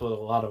flop, but a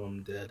lot of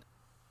them did.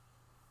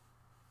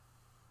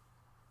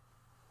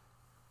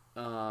 I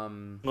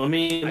can't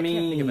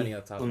think of any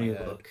off the top of my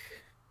head. Look.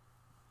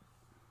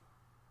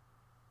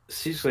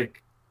 She's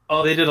like,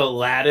 oh, they did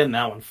Aladdin.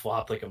 That one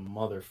flopped like a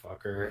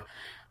motherfucker.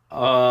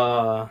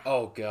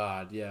 Oh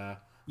God, yeah.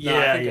 No,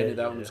 I think I knew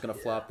that one was gonna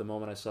flop the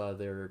moment I saw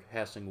they were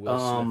casting Will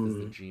Smith as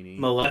the genie.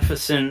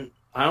 Maleficent.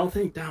 I don't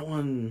think that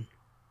one.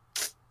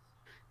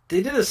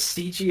 They did a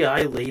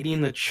CGI Lady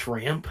and the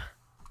Tramp.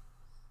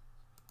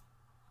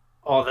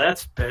 Oh,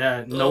 that's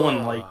bad. No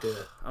one liked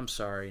it. I'm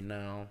sorry,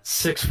 no.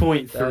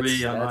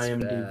 6.3 on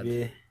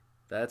IMDb. Bad.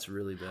 That's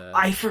really bad.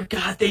 I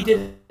forgot they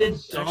did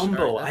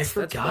Dumbo. I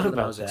forgot about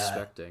that. I was that.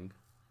 Expecting.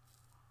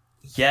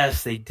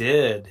 Yes, they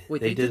did. Wait,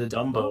 they did a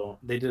Dumbo.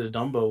 They did a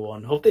Dumbo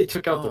one. Hope they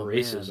took out the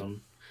racism.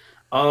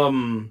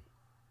 Man.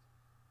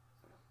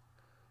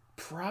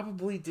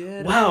 Probably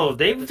did. Wow,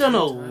 they've done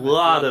a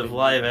lot of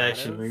live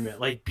action remakes.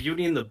 Like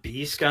Beauty and the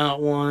Beast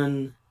got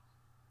one.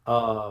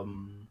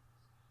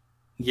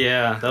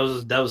 Yeah,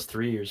 that was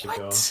 3 years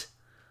ago.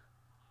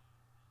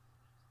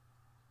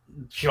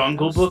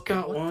 Jungle Book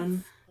got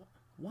one.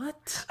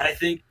 What?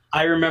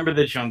 I remember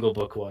the Jungle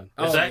Book one.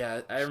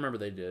 Yeah, I remember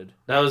they did.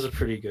 That was a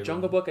pretty good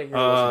Jungle one. Book, I hear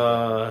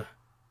wasn't bad.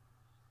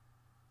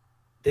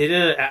 They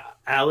did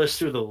Alice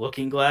Through the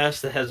Looking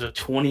Glass that has a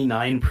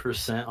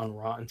 29% on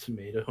Rotten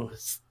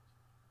Tomatoes.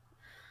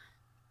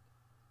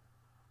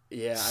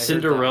 Yeah,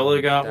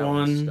 Cinderella got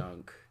one.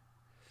 Stunk.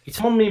 You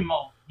told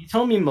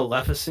me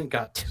Maleficent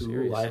got 2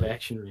 Seriously? live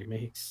action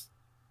remakes.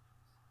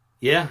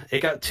 Yeah,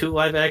 it got 2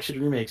 live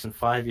action remakes in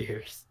 5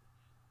 years.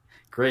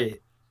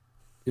 Great.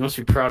 You must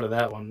be proud of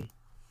that one.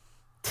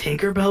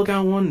 Tinkerbell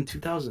got one in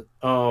 2000.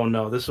 Oh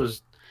no, that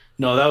was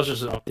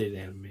just an updated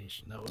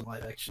animation. That was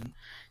live action.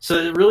 So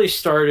it really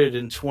started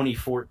in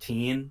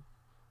 2014,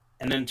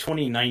 and then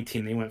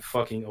 2019 they went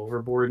fucking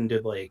overboard and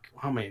did like,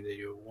 how many did they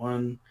do?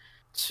 1,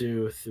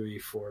 2, 3,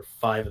 4,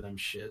 5 of them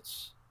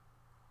shits.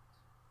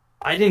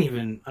 I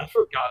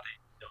forgot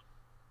they.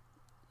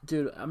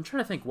 Dude, I'm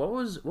trying to think. What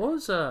was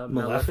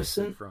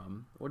Maleficent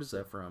from? What is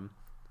that from?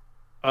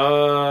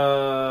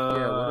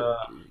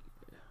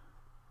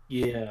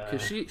 Yeah.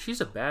 Because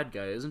she's a bad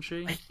guy, isn't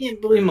she? I can't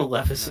believe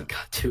Maleficent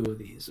got 2 of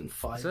these in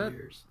 5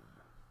 years.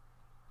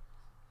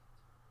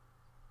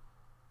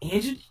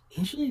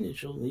 Angelina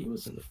Jolie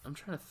was in the. I'm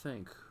trying to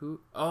think who.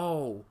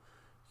 Oh,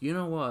 you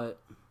know what?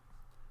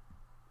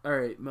 All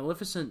right,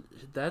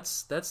 Maleficent.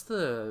 That's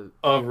the.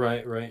 Oh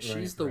right.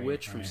 She's the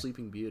witch from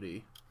Sleeping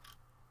Beauty.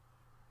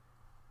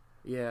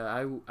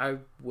 Yeah, I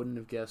wouldn't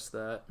have guessed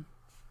that.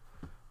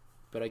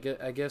 but I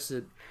guess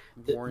it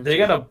warranted. They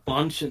got a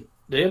bunch.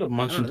 They had a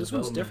bunch I don't of know, this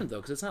one's development. different though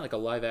because it's not like a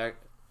live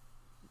act.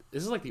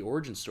 This is like the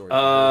origin story.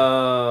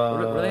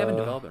 What do they have in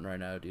development right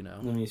now? Do you know?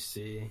 Let me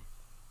see.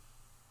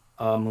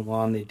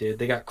 Mulan, they did.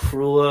 They got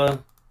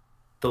Cruella.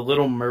 The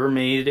Little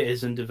Mermaid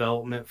is in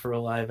development for a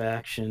live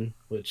action.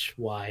 Which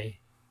why?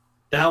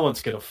 That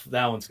one's gonna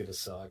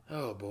suck.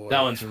 Oh boy,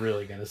 That one's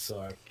really gonna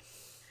suck.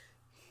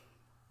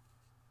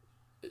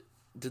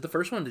 Did the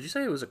first one? Did you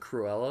say it was a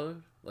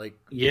Cruella? Like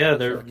Yeah,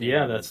 fucking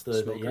that's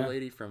the smoker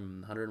lady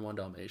from 101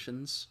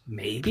 Dalmatians.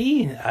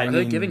 maybe. Are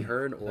they mean, giving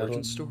her an origin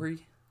don't-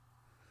 story?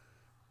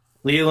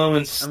 Lilo and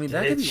I Stitch? mean,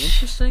 that could be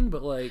interesting,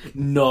 but like,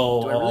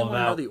 No, do I really want to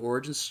know that, the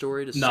origin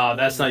story to? no,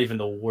 that's not even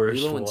the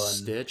worst Lilo one. and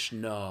Stitch.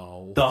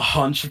 No, The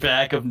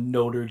Hunchback of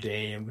Notre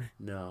Dame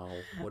no.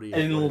 What do you?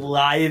 in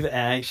live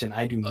action.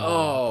 I do not.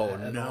 Oh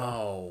want that.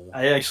 no,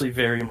 I actually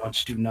very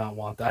much do not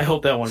want that. I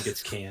hope that one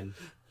gets canned.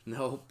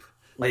 nope.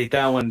 Like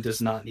that one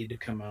does not need to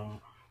come out.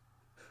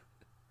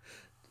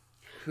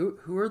 Who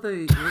are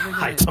they?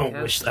 I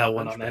don't wish that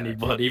one on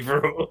anybody,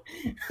 bro.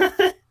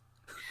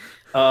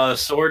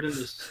 Sword in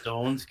the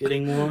Stone's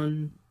getting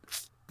one.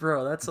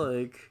 Bro, that's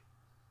like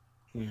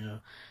Yeah,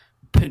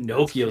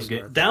 Pinocchio's That's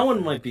good. King That Arthur.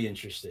 one might be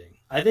interesting.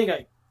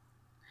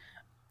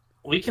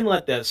 We can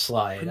let that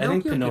slide. I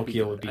think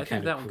Pinocchio would be I think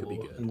kind that of one could cool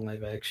be good. in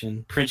live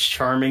action. Prince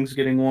Charming's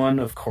getting one,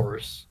 of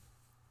course.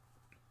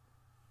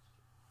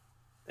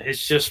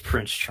 It's just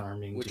Prince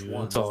Charming, which dude.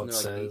 one? That's all it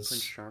Isn't there, like, 8 says.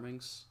 Prince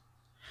Charmings.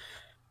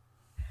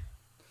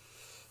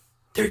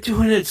 They're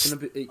doing it It's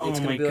gonna be, Oh it's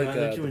my gonna be like God,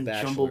 they're The doing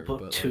Bachelor, Jungle Book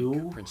but, like,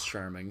 2? Prince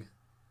Charming.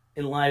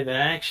 in live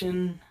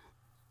action.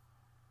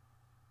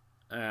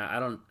 I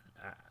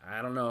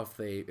don't know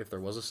if there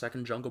was a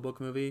second Jungle Book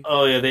movie.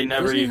 Oh yeah, they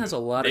never Disney even has a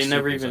lot of they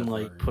never sequels, even I've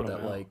like learned, put them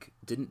that out. like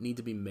didn't need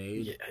to be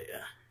made. Yeah,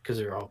 because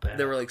they're all bad.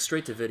 They were like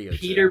straight to video.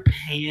 Peter too.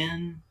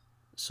 Pan,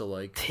 So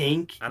like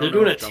Tink. I They're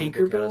don't know doing a if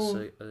Jungle Book had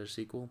Tinkerbell. a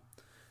sequel.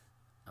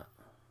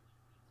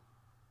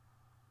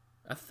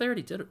 I thought they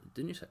already did it.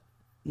 Didn't you say?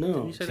 No,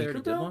 Didn't you say they already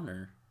did Tinkerbell? one?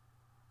 Or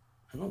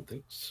I don't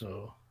think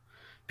so.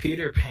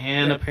 Peter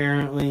Pan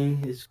apparently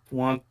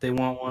they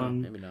want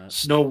one. maybe not.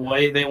 Snow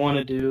White they want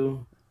to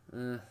do.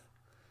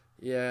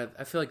 Yeah,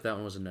 I feel like that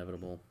one was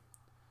inevitable.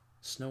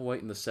 Snow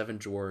White and the Seven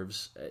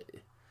Dwarves.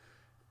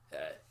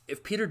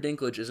 If Peter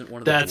Dinklage isn't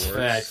one of the That's dwarves,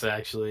 facts,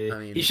 actually. I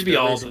mean, He should be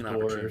there all is the an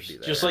opportunity dwarves. there,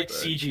 Just like but-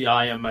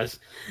 CGI him as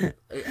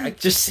I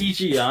just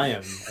CGI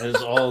him as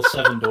all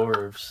 7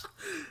 dwarves.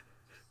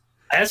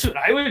 That's what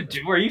I would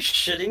do. Are you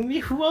shitting me?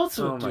 Who else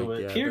would Oh my do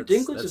it? God, Peter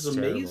that's- Dinklage that's is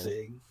terrible.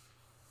 amazing.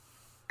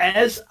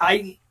 As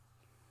I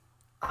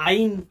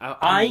mean, to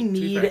be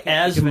need fair, I can't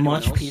as think of anyone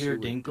much else Peter who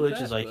would do Dinklage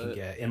that, as I can but-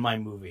 get in my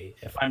movie.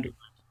 If I'm to...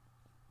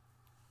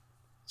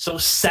 So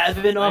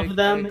 7 I of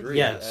them, agree.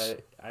 yes.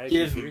 I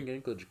Give Peter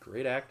Dinklage,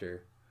 great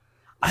actor.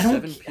 I don't.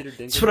 7 Peter Dinklage.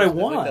 That's what I feel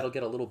like want. that'll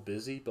get a little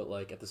busy, but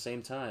like at the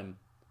same time,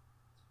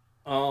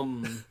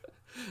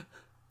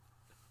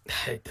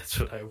 That's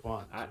what I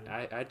want.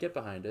 I'd get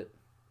behind it.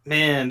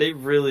 Man, they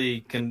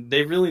really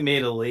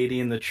made a Lady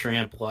and the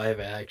Tramp live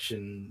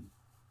action.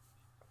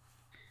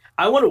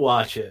 I want to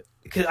watch it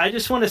because I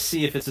just want to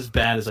see if it's as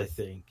bad as I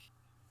think.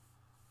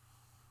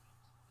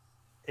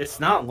 It's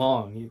not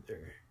long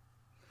either.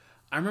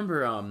 I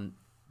remember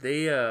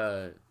they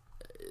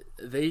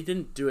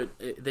didn't do it.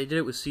 They did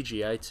it with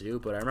CGI too,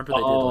 but I remember they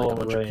did like a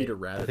bunch of Peter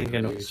Rabbit I think I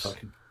know what you're movies,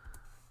 talking.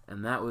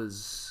 and that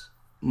was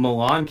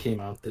Milan came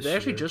out this they year.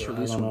 actually just but I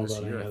released don't one know this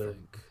about year. any I other.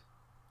 think.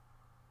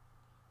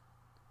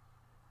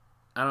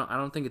 I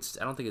don't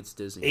think it's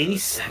Disney.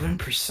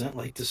 87%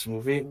 like this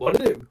movie. What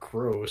did it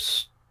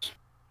gross?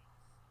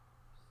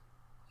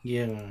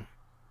 Yeah.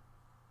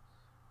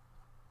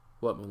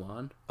 What,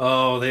 Mulan?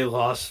 Oh, they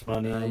lost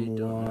money I on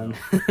don't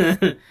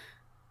Mulan.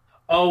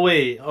 Oh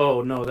wait.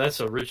 Oh no,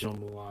 that's original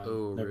Mulan.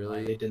 Oh, Never really?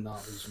 mind. They did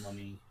not lose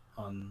money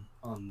on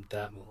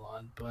that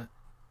Mulan, but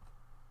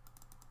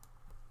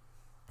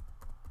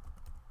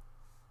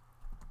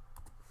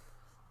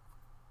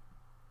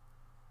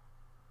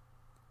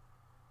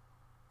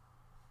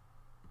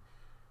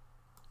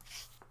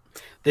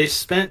they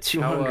spent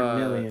 200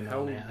 million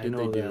How on it. I did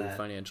know they do that,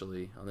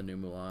 financially on the new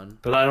Mulan?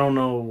 but I don't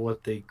know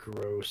what they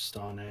grossed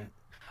on it.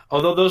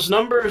 Although those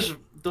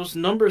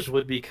numbers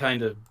would be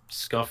kind of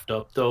scuffed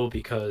up though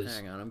because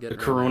Hang on, I'm the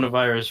getting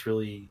coronavirus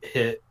really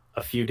hit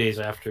a few days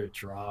after it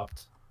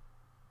dropped.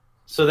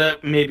 So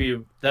that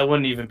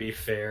wouldn't even be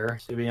fair,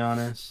 to be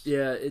honest.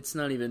 Yeah, it's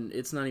not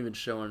even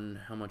showing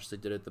how much they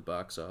did at the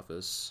box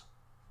office.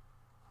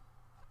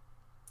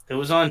 It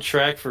was on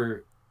track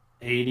for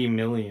 80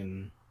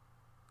 million.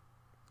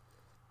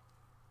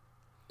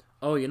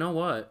 Oh, you know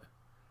what?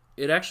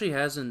 It actually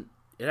hasn't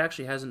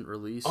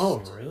released. Oh,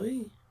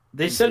 really?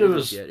 They in said it theaters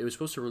was yet. It was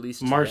supposed to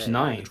release March today,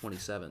 9th. the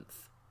 27th.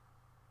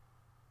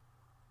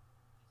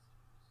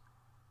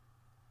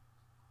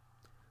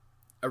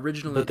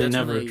 Originally, But they that's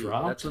never when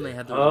dropped That's when they it.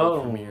 had the world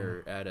Oh.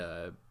 premiere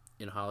at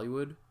in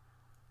Hollywood.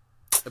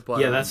 But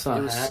Yeah, that's not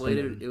it was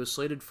slated. happening. It was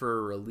slated for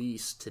a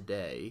release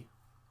today.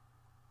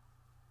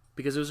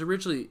 Because it was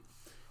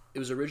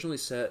originally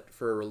set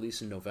for a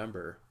release in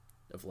November,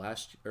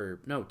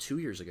 of 2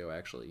 years ago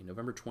actually,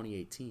 November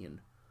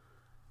 2018.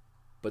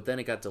 But then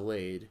it got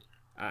delayed.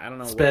 I don't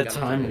know It's what bad got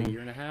timing. delayed, a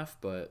year and a half,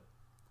 but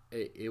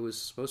it was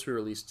supposed to be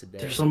released today.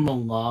 There's a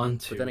Milan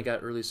too. But then it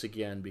got released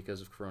again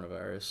because of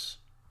coronavirus.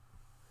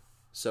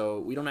 So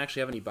we don't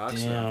actually have any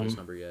box office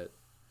number yet.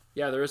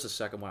 Yeah, there is a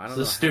second one. I don't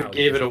know. This dude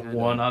gave it a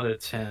 1 out of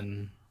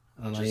 10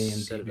 on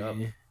just set it up.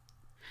 IMDb.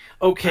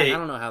 Okay, I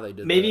don't know how they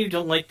did maybe that. you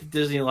don't like the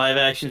Disney live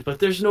actions, but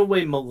there's no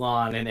way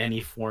Milan in any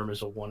form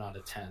is a 1 out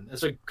of 10.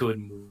 It's a good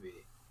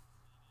movie.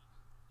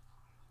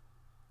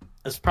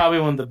 It's probably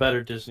one of the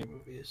better Disney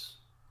movies.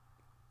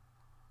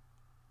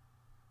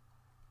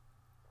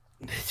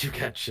 They do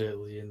got Jet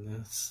Li in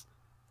this.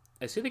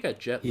 I see they got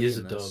Jet Li He is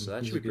in a this, dub. so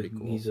that He's should be a pretty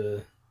good- cool. He's a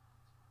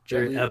Jet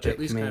very Li, epic Jet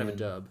Li's man. kind of a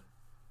dub.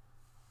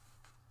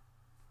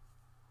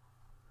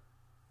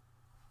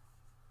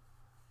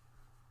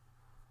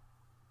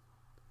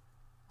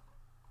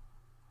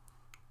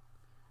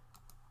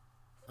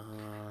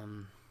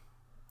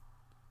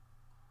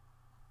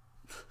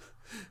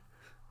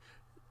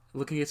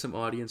 Looking at some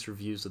audience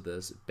reviews of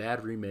this,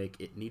 bad remake,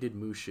 it needed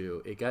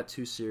Mushu, it got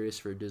too serious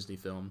for a Disney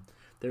film,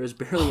 there was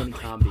barely any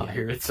comedy in it.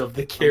 Pirates of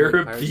the Unlike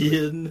Pirates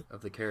Caribbean.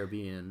 of the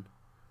Caribbean.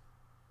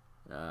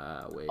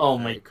 Wait. Oh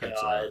no, my it cuts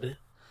out. god.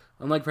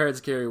 Unlike Pirates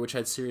of the Caribbean, which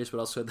had serious but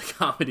also had the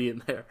comedy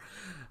in there.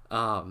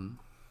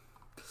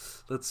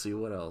 Let's see,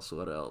 what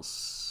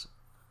else?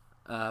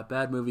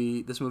 Bad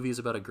movie. This movie is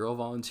about a girl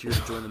volunteer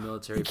to join the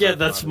military. for Yeah, her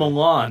that's father,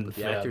 Milan. but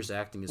the fam. actor's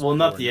acting is Well, poor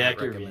not and the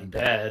actor being recommended.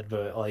 bad,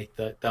 but like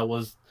that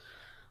was,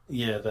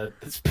 yeah,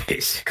 that's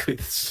basically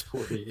the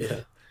story.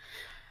 Yeah,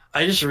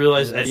 I just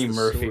realized Yeah, that's Eddie the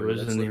Murphy story, was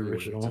that's in the literally what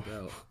it's original.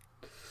 about.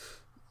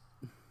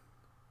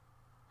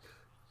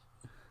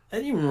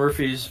 Eddie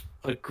Murphy's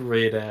a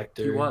great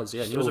actor. He was,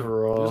 yeah. He was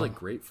overall. like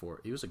great for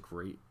it. He was a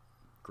great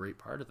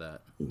part of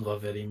that.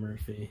 Love Eddie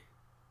Murphy.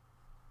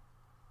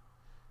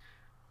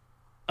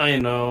 I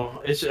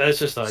know it's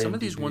just Some of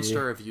these IMDb.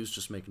 1-star reviews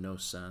just make no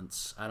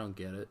sense. I don't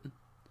get it.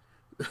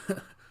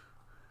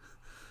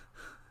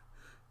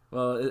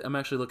 Well, I'm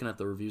actually looking at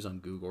the reviews on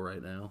Google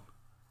right now.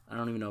 I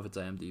don't even know if it's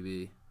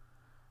IMDb.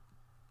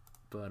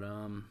 But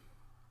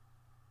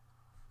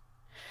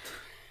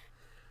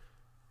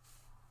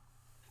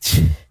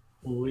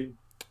What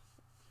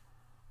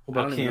I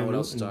about don't even know Cam what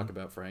else to Newton? talk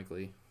about,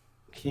 frankly.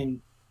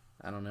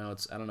 I don't know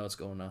what's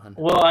going on.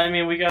 Well, I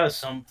mean, we got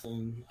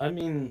something. I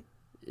mean,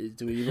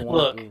 Do we even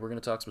want? Look. We're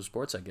gonna talk some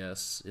sports, I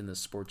guess, in this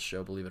sports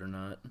show. Believe it or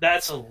not.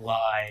 that's a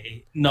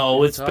lie. No,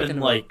 We're it's talking been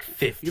about- like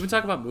 50. You've been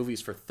talking about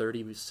movies for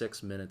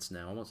 36 minutes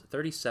now, almost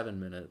 37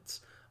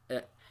 minutes.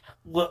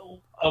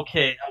 Well,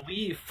 okay,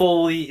 we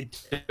fully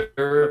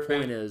The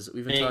point is,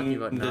 we've been talking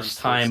about this non-sports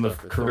time stuff of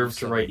for curved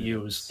to 37 right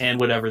minutes. use and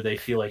whatever they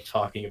feel like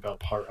talking about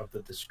part of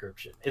the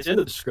description. It's in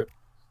the description.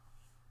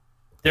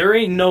 There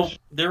ain't no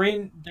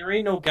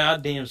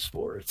goddamn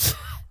sports.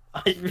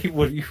 I mean,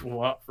 what do you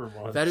want from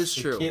us? That is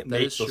We true. can't That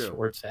make is the true.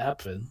 sports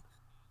happen.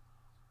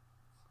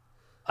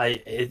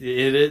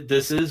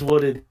 This is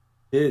what it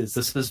is.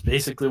 This is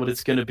basically what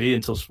it's going to be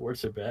until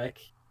sports are back,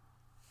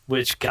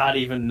 which God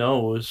even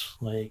knows.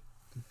 Like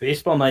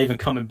baseball, not even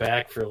coming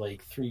back for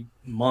like 3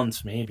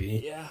 months,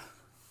 maybe. Yeah.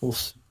 We'll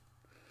see.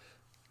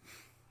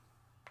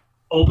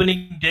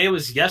 Opening day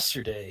was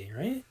yesterday,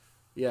 right?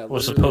 Yeah.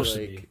 Was literally, supposed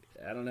to like,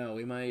 I don't know.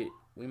 We might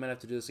have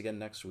to do this again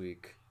next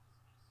week.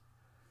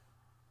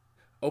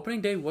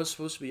 Opening day was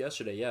supposed to be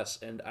yesterday, yes,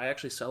 and I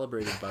actually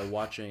celebrated by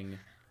watching.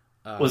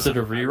 Was it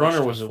a I rerun watched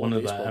or a was it full one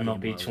of the baseball game while I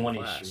MLB was in 20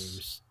 class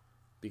streams?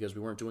 because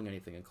we weren't doing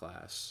anything in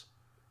class.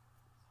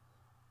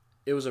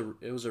 It was a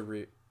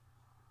rerun.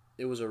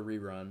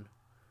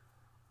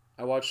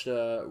 I watched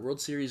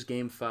World Series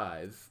Game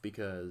 5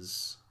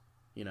 because,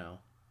 it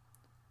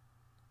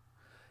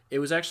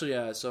was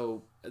actually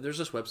so there's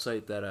this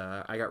website that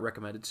I got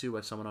recommended to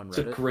by someone on Reddit.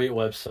 It's a great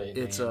website.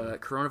 It's man.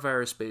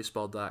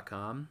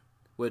 coronavirusbaseball.com,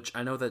 which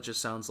I know that just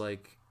sounds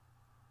like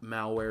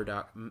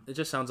malware. It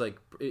just sounds like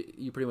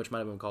you pretty much might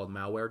have been called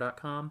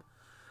malware.com.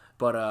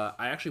 But I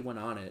actually went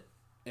on it,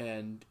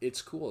 and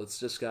it's cool. It's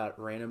just got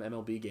random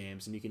MLB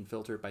games, and you can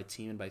filter it by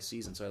team and by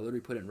season. So I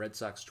literally put in Red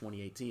Sox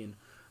 2018.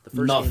 The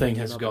first Nothing game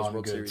that has came up was gone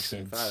World good Series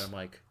Game since. 5. I'm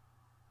like,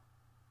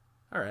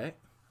 all right,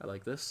 I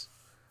like this.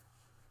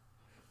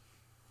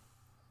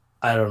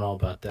 I don't know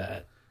about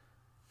that.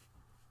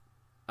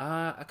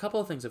 A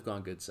couple of things have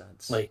gone good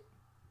since. Like,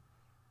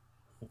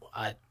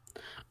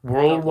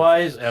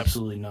 world-wise,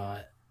 absolutely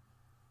not.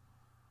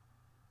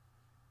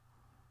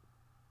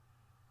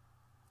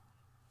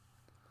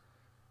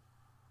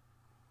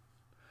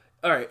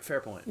 all right, fair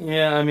point.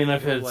 Yeah, I mean,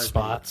 I've had Worldwide,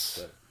 spots.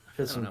 but I've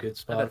had I some don't know. good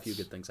spots. I've had a few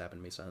good things happen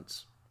to me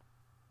since.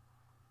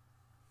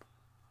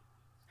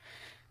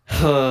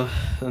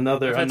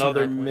 another I've had some high points, I've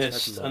had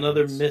missed some low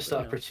another points, missed but,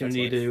 that's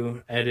opportunity life.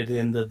 to edit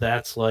in the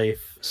That's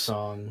Life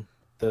song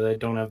that I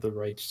don't have the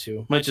rights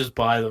to. Might just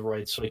buy the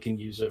rights so I can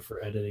use it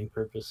for editing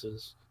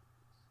purposes.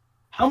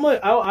 How much?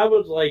 I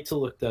would like to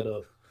look that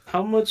up.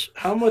 How much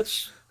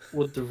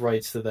would the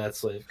rights to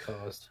That's Life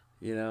cost?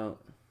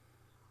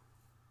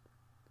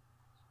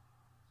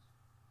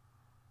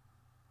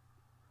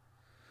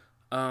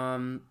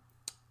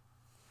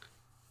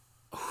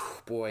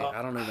 boy,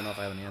 I don't even know if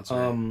I have an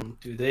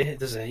answer.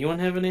 Does anyone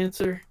have an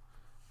answer?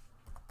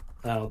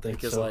 I don't think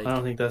Because, so. like- I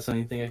don't think that's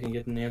anything I can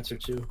get an answer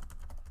to.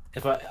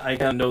 If I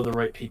gotta know the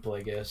right people,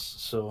 I guess.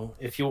 So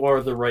if you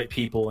are the right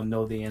people and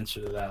know the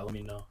answer to that, let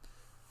me know.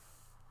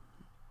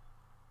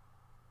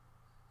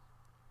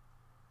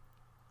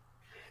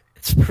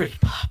 It's a pretty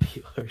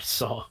popular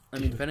song. I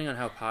mean, depending on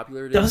how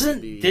popular it is, Doesn't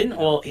it'd be, didn't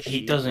well he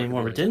cheap doesn't or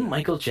anymore, but really didn't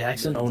Michael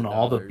Jackson millions own of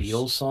all the dollars.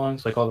 Beatles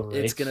songs, like all the rights?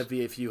 It's gonna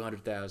be a few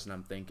 $100,000,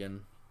 I'm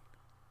thinking.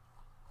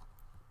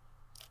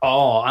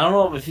 Oh, I don't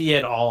know if he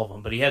had all of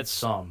them, but he had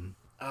some.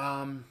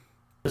 Um,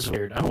 It's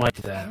weird. I don't like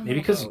that. Maybe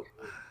because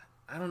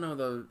I don't know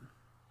though.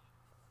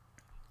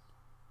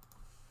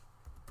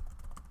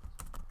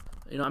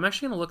 You know, I'm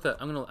actually gonna look that.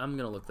 I'm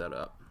gonna look that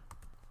up.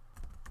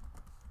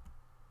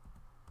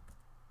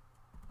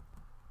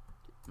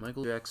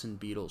 Michael Jackson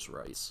Beatles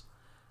rights.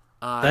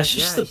 That's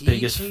just the he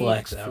biggest paid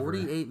flex ever.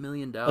 $48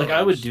 million. Like,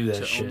 I would do that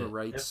to shit. own the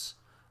rights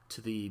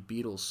to the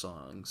Beatles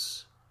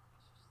songs.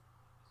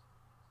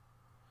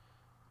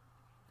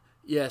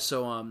 Yeah,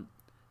 so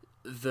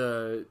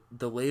the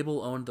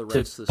label owned the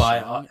rights to the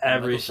buy song. and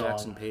every Michael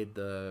Jackson song. paid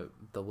the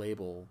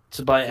label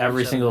to buy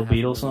every single $47.5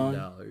 Beatles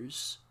million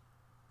song.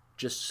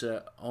 just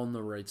to own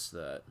the rights to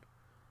that.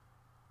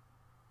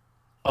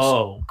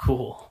 Oh,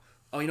 cool.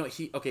 Oh, you know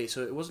okay,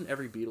 so it wasn't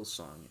every Beatles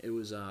song. It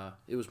was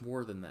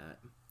more than that.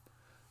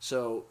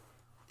 So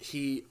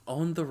he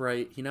owned the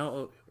right.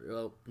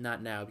 Well,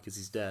 not now because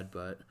he's dead,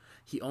 but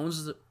he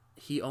owned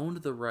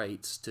the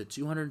rights to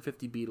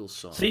 250 Beatles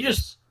songs. So he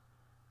just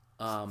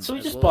so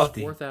he just bought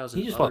the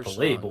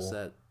label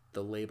that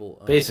the label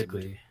owned,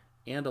 basically,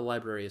 and a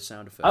library of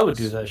sound effects. I would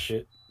do that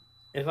shit.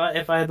 If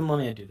I had the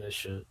money, I'd do that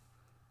shit.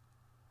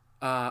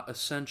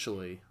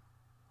 Essentially,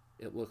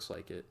 it looks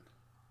like it.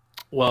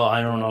 Well,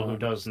 I don't know who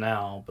does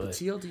now, The but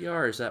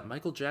TLDR is that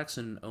Michael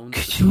Jackson owns.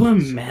 could the you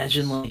Beatles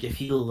imagine songs. like if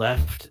he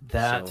left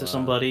that So, to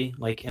somebody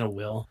like in a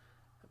will?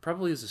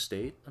 Probably his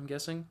estate, I'm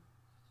guessing.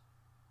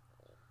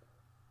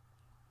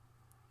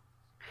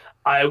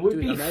 I would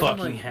Dude, be imagine,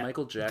 fucking like, happy.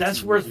 Michael Jackson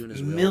That's worth doing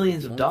his will,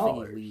 millions the of only thing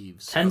he dollars.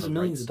 leaves Tens are of the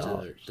millions of rights to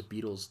dollars. The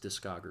Beatles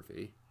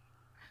discography.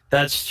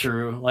 That's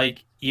true.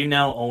 Like you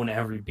now own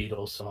every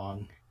Beatles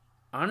song.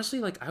 Honestly,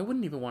 like I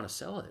wouldn't even want to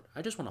sell it.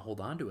 I just want to hold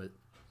on to it.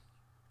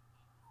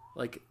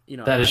 Like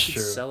That I is could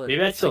true. sell it.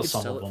 Maybe I'd I sell could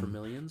some sell of it for them.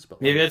 millions,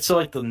 but Maybe like, that's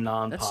like the that's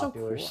so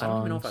non-popular cool. songs. I don't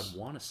even know if I'd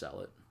want to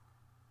sell it.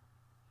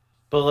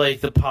 But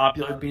like the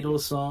popular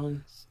Beatles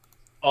songs,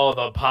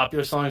 the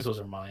popular songs, those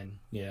are mine.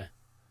 Yeah.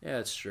 Yeah,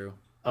 it's true.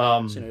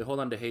 So, So you hold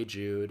on to Hey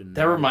Jude, and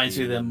that reminds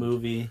me of that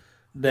movie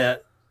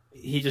that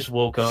he just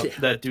woke up. Yeah.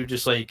 That dude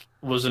just like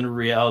was in a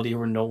reality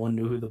where no one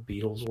knew who the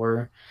Beatles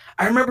were.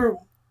 I remember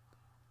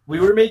we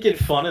were making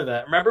fun of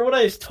that. Remember when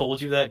I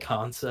told you that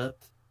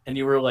concept, and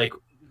you were like,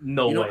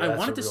 "No way!" I that's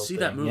wanted a to real see thing.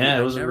 that movie. Yeah, it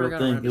I was a never real got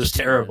thing. around It was to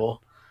seeing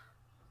terrible.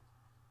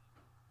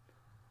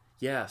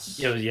 Yes,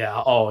 It was, yeah.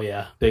 Oh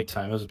yeah, big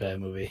time. It was a bad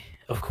movie.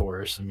 Of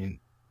course. I mean,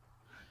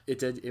 it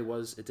did.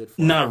 It did.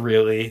 not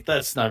really.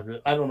 That's not.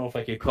 I don't know if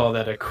I could call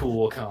that a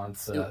cool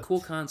concept. Cool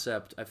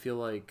concept. I feel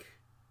like.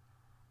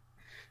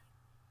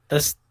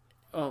 That's.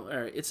 Oh, all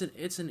right. It's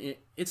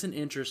an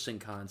interesting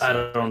concept. I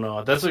don't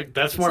know.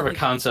 That's more of a like-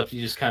 concept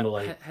you just kind of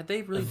like. Had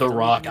they really The done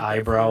Rock anything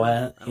eyebrow before?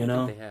 at, I you don't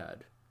know? think they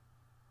had.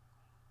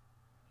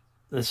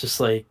 It's just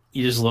like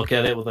you just look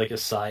at it with like a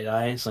side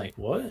eye. It's like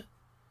what?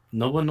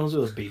 No one knows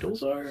who the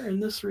Beatles are in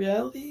this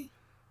reality.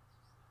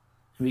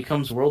 He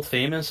becomes world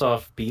famous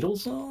off Beatles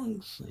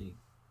songs. Like,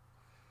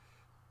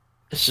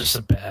 it's just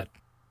a bad.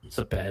 It's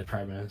a bad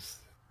premise.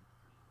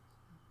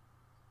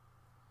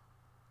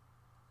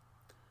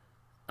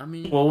 I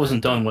mean, Well, it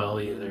wasn't done well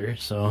either.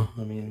 So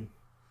I mean,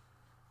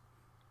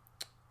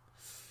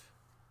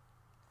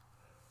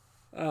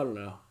 I don't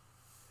know.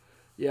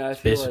 Yeah, I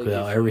feel basically like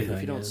how if everything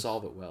you don't is.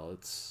 solve it well,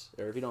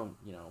 or if you don't,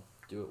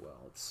 do it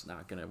well, it's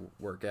not gonna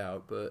work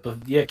out. But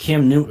but yeah,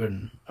 Cam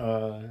Newton.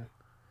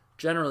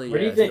 generally, Where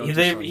do you if you think don't do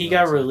he something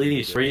got well, it's not gonna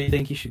released? be Where do good. you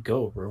think he should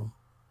go, bro?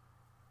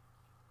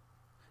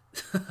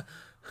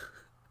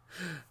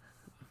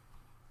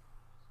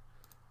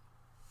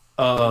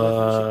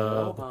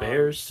 The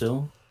Bears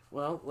still.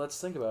 Well, let's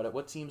think about it.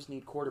 What teams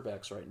need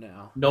quarterbacks right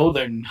now? No,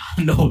 they're not.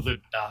 No, they're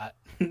not.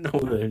 No,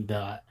 they're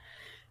not.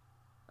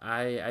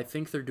 I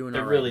think they're doing.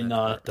 They're all right really in that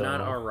not, department.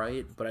 Not though. all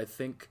right, but I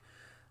think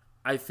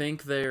they're. I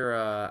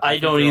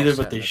think don't they're all either,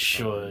 set but they in that department.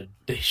 should.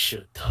 They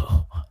should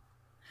though.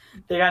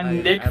 They got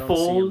Nick I don't see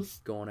 'em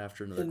Foles going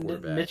after another and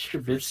quarterback. Mitch for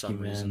Trubisky,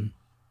 some man. reason.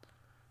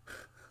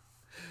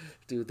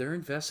 Dude, they're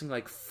investing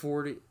like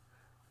 40.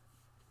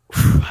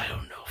 I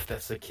don't know if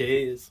that's the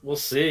case. We'll I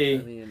see.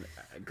 mean,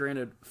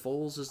 granted,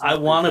 Foles is. I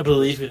not want to very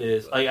believe it good,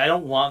 is. but Like, I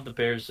don't want the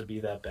Bears to be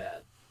that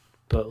bad,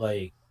 but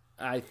like,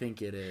 I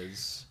think it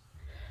is.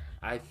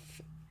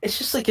 it's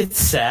just like it's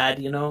sad,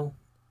 you know.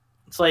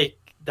 It's like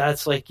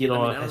that's like I a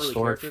don't really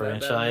historic care if they're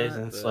that bad or franchise, not,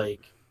 and it's but-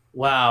 like,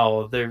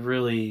 wow, they're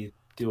really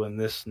doing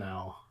this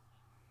now.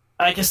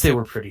 I guess they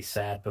were pretty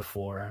sad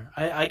before.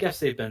 I guess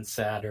they've been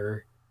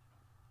sadder.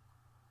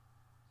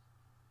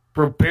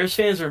 Bro, Bears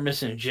fans are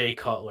missing Jay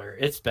Cutler.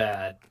 It's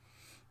bad.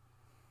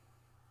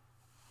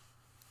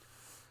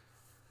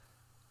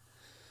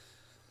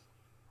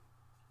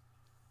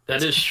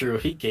 That is true.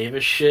 If he gave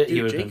a shit, he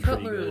Dude, would Jay have been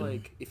pretty Cutler, good.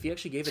 like, if he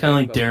actually gave It's a kinda damn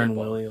like about Darren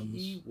football, Williams.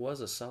 he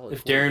was a solid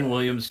If Darren quarterback.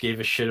 Williams gave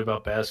a shit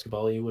about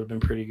basketball, he would have been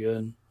pretty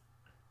good.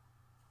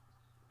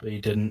 But he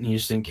didn't. He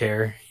just didn't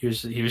care. He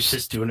was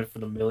just doing it for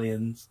the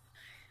millions.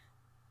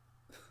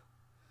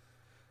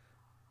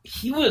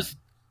 He was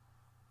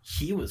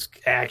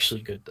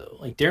actually good though.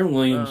 Like Darren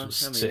Williams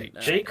was I mean, sick.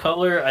 Jay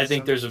Cutler, I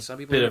think there's some a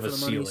people bit do of it a for the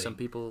money, ceiling some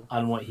people.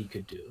 on what he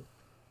could do.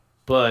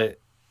 But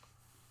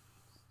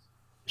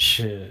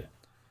shit.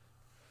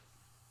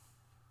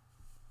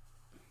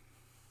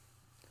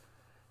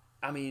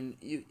 I mean,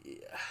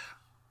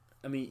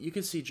 you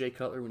could see Jay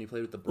Cutler when he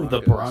played with the Broncos.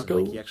 The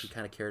Broncos? Like, he actually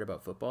kind of cared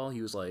about football.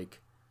 He was like,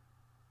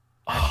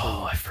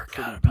 Oh, I pretty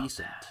forgot about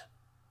decent. that.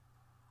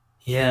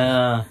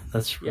 Yeah,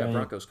 that's right. Yeah,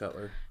 Broncos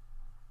Cutler.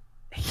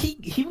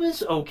 He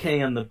was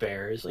okay on the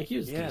Bears. Like he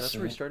was Yeah, that's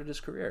decent. where he started his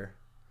career.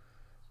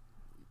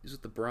 He was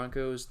with the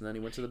Broncos, and then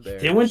he went to the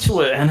Bears. They went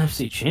to an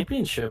NFC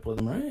Championship with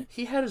him, right?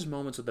 He had his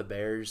moments with the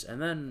Bears,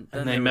 and then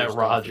And there they met was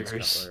Dolphins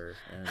Rodgers. Cutler,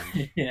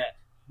 and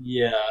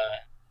Yeah.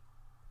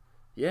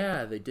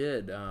 yeah, they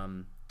did.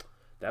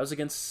 That was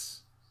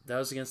against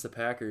the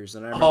Packers,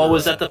 and I remember, Oh,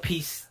 was that the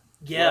piece?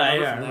 Yeah, what I I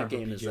remember from remember that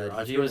game is BJ that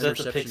Raji. he threw Was an that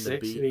the pick interception to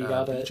six? He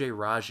got it. BJ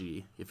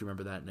Raji, if you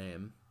remember that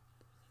name.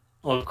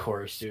 Oh, of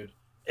course, dude.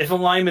 If a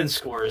lineman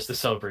scores, the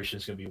celebration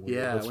is gonna be weird.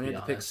 Yeah, let's when he be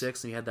had the pick honest.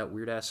 six and he had that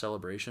weird ass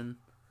celebration.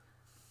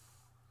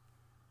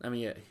 I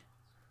mean, yeah.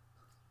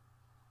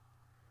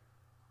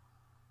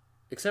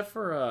 Except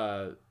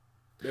for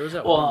there was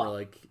that Well, one where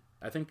like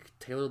I think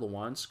Taylor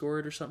Lewan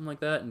scored or something like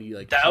that, and he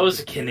like That jumped was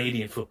the the player.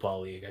 Canadian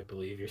Football League, I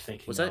believe. You're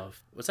thinking Was that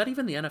of.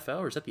 even the NFL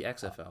or is that the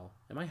XFL?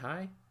 Am I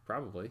high?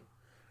 Probably.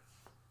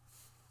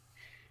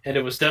 And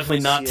it was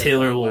definitely not CFL,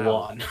 Taylor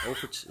wow. Lewan. Oh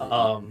for two.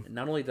 Um,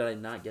 Not only did I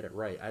not get it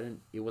right, I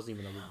didn't. It wasn't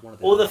even one of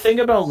the. Well, the thing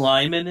about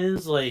linemen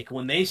is, like,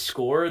 when they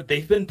score,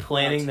 they've been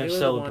planning their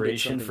Taylor Lewan did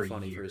celebration something for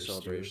funny for his years,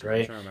 dude, celebration. I'm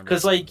right? trying to remember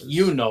Because, what it like, was.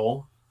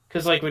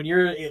 because, like, when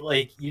you're,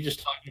 like, you just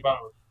talking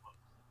about.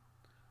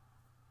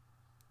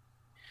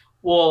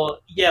 Well,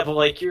 yeah, but,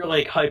 like, you're,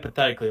 like,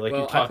 hypothetically, like,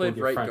 Well, you're I talking played with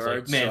your right friends, guard,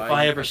 like, man, so if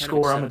I ever kind of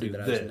score, I'm gonna accepted do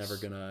that this. I was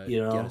never gonna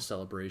you know? get a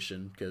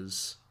celebration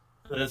because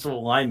That's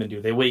what linemen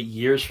do. They wait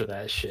years for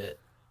that shit.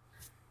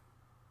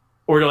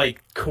 Or,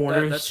 like,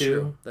 corners, that's too.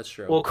 true. That's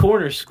true. Well,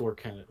 corners score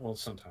kind of, well,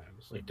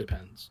 sometimes, like,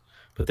 depends.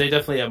 But they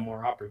definitely have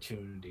more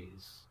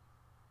opportunities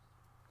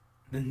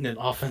than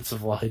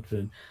offensive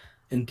linemen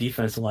and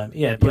defensive linemen.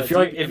 Yeah, but Yeah, if you're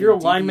like, DB if you're a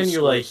DB lineman,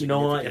 you're like, scores you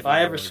know what? If significantly I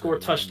more ever score a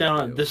than linemen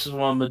touchdown, do. this is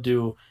what I'm gonna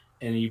do,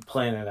 and you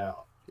plan it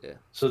out. Yeah.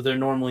 So they're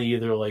normally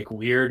either like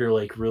weird or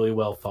like really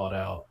well thought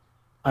out.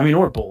 I mean,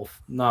 or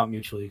both, not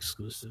mutually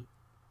exclusive.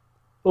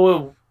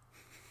 Well,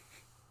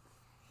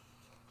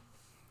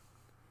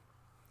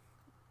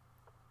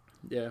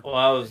 Yeah.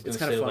 I was gonna It's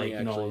kind say of funny, like,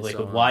 you know, actually. like So,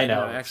 with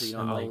wideouts actually,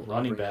 and like I'll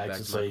running bring it backs, back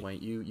it's to my like,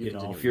 point. You you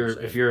know, continue if what you were you're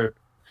saying.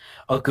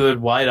 a good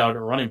wideout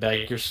or running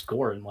back, you're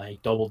scoring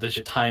like double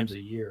digit times a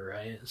year,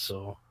 right?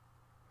 So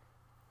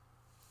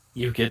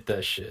you get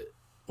that shit.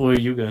 What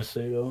are you gonna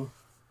say though?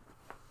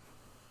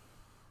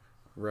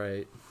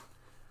 Right.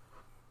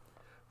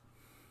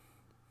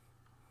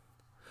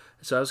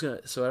 So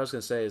what I was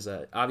gonna say is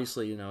that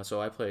obviously, you know,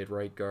 so I played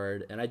right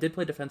guard and I did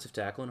play defensive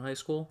tackle in high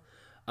school.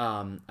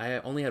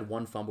 I only had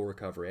one fumble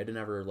recovery. I didn't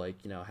ever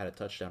like, you know, had a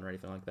touchdown or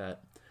anything like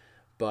that.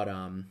 But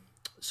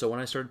so when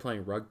I started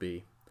playing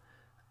rugby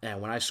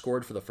and when I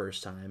scored for the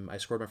first time, I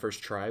scored my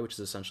first try, which is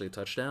essentially a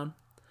touchdown.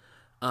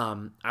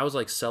 I was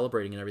like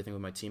celebrating and everything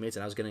with my teammates,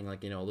 and I was getting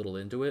like, you know, a little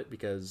into it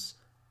because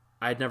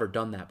I had never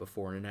done that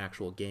before in an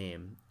actual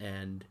game.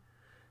 And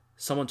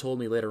someone told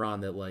me later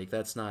on that like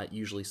that's not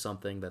usually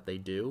something that they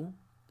do,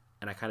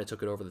 and I kind of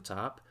took it over the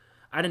top.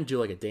 I didn't do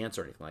like a dance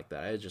or anything like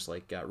that. I just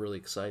like got really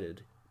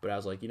excited. But I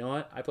was like, you know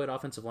what? I played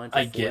offensive line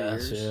for 4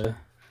 years. Yeah.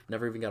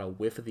 Never even got a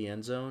whiff of the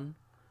end zone.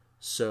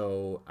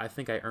 So I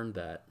think I earned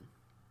that.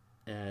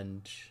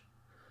 And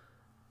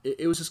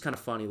it was just kind of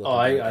funny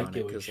looking I back on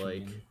get it what because you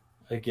like mean.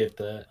 I get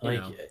that. you Like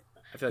know,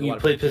 I feel like a lot you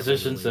of play people can't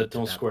really positions relate that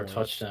don't to score point.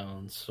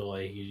 touchdowns, so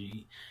like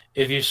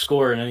if you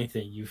score in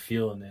anything, you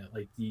feel in it.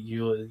 Like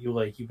you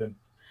like you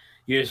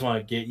just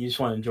want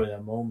to enjoy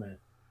that moment.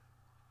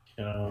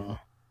 You know.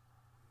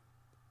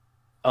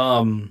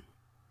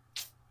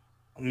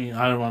 I mean,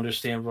 I don't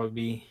understand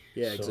rugby.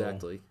 Yeah, so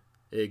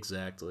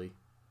exactly.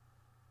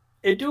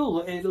 It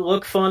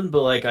look fun,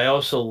 but like I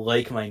also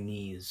like my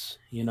knees.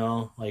 You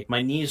know, like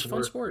my knees Fun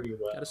work sport, pretty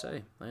well. gotta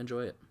say. I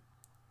enjoy it.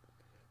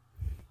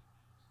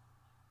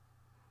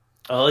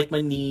 I like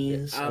my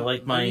knees. I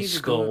like my knees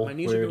skull. my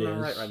knees where are doing it all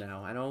right is. right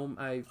now. I know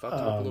I fucked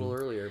them up a little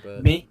earlier,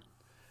 but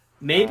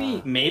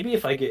Maybe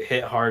if I get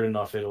hit hard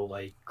enough, it'll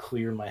like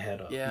clear my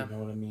head up. Yeah. You know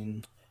what I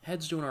mean?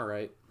 head's doing all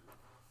right.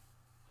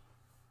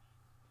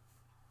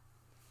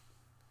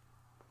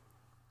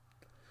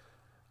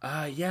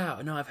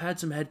 Yeah, no, I've had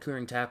some head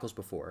clearing tackles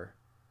before.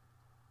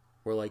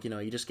 Where like, you know,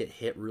 you just get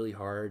hit really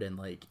hard and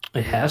like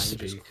It your has to mind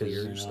be just because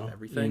clears you know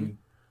everything.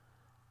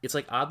 It's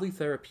like oddly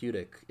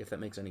therapeutic, if that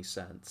makes any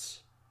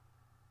sense.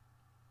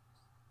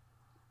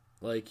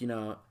 Like, you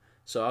know,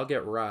 so I'll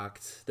get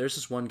rocked. There's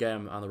this one guy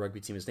on the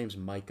rugby team. His name's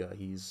Micah.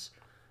 He's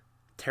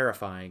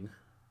terrifying.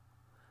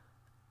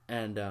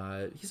 And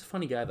he's a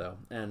funny guy though.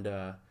 And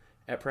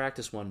at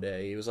practice one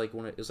day, it was like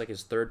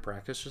his third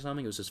practice or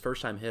something. It was his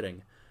first time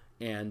hitting,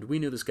 and we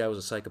knew this guy was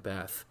a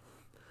psychopath.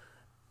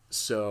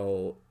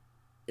 So,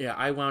 yeah,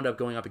 I wound up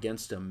going up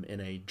against him in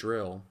a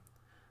drill,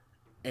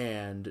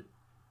 and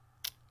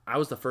I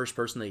was the first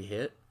person they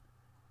hit,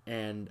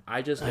 and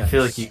I just got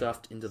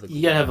stuffed into the.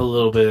 You gotta have a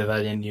little bit of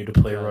that in you to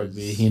play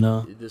rugby, you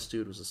know. This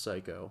dude was a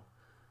psycho,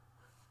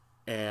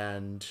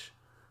 and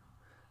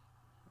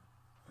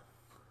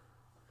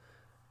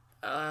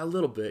a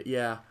little bit,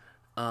 yeah.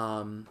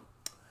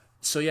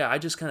 So yeah, I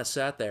just kind of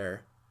sat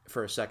there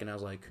for a second. I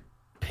was like,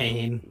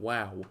 pain.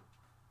 Wow.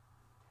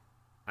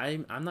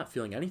 I'm not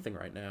feeling anything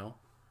right now.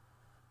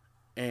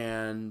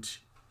 And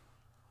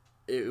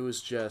it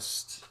was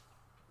just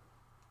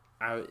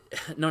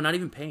not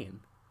even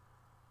pain.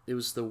 It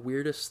was the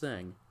weirdest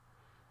thing.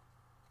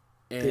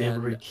 And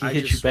damn, Rick, he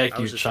hit you back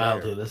to your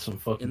childhood. That's some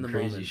fucking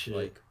crazy moment, shit.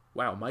 Like,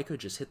 wow, Micah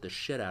just hit the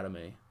shit out of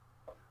me.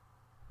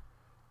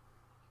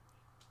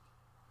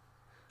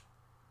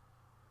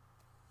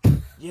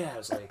 Yeah, I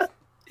was like,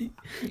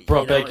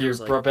 brought back your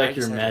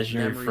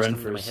imaginary friend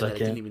for a second. That I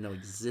didn't even know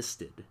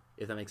existed.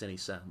 If that makes any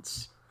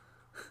sense.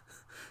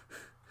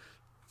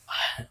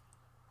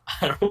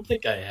 I don't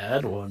think I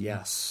had one.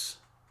 Yes,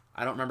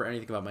 I don't remember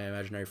anything about my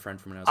imaginary friend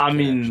from when I was. I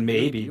mean,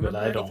 maybe, but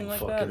I don't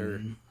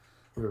fucking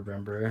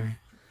remember.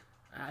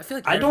 I feel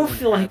like I don't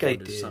feel like I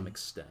did to some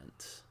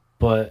extent,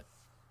 but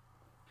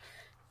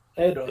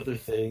I had other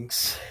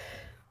things.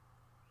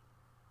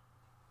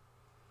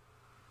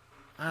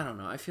 I don't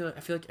know. I feel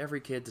like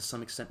every kid to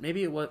some extent.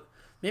 Maybe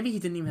he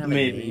didn't even have a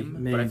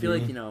name, but I feel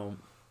like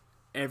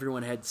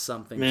everyone had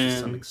something to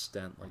some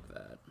extent like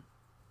that.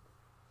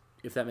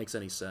 If that makes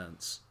any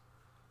sense.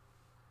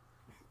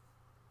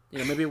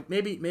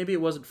 Maybe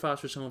it wasn't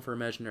Foster's Home for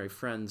Imaginary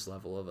Friends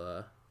level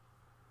of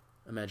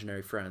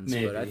imaginary friends,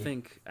 but I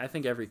think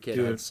every kid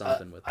had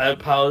something with that. I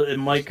apologize,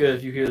 Micah,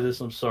 if you hear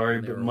this, I'm sorry,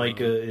 but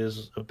Micah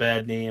is a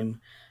bad name.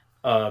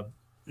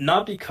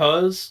 Not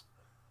because.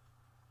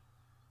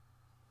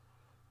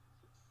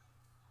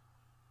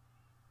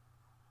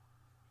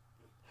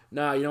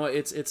 No, you know what?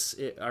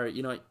 All right,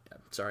 you know what?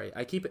 Sorry,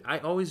 I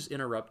always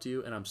interrupt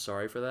you, and I'm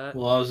sorry for that.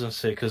 Well, I was gonna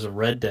say because of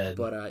Red Dead,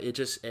 but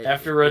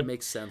it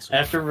makes sense.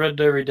 After Red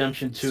Dead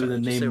Redemption 2, the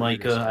name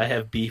Micah, I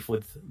have beef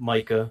with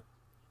Micah.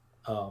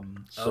 I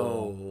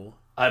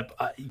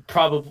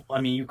probably,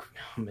 I mean,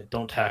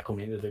 don't tackle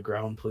me to the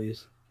ground,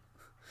 please.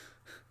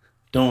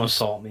 Don't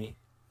assault me.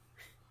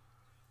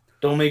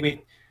 Don't make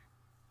me.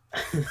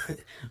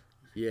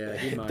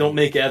 Yeah, don't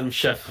make Adam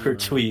Scheffler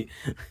tweet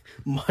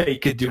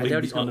Micah doing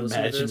the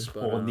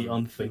unimaginable and the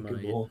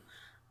unthinkable.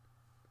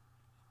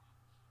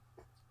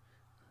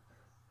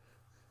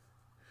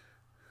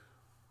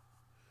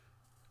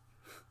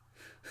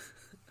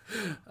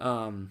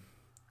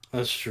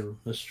 That's true.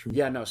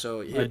 Yeah, no.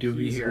 So I do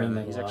be hearing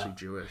that. He's actually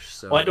Jewish,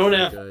 so well, I don't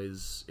have.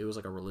 It was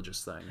like a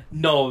religious thing.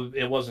 No,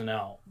 it wasn't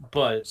out.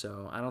 But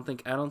so I don't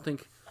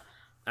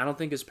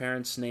think his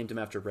parents named him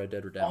after Red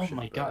Dead Redemption. Oh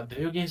my god,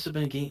 video games have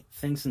been a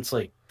thing since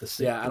like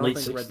the I late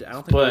 60s.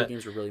 don't think video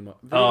games were really.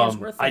 Video games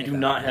were a thing I do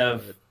not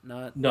have.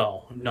 Not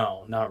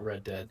not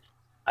Red Dead.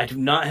 I do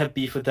not have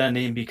beef with that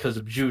name because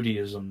of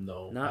Judaism,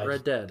 though. Not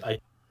Red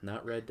Dead.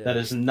 Not Red Dead. That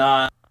is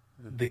not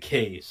the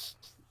case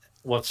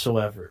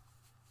whatsoever.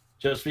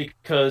 Just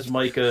because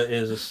Micah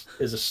is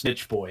a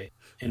snitch boy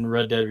in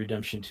Red Dead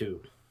Redemption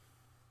 2.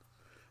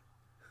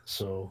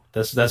 So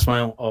that's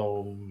my own.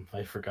 Oh,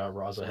 I forgot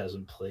Raza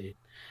hasn't played.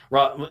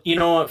 You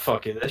know what?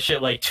 Fuck it. That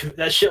shit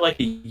like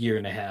a year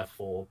and a half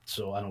old.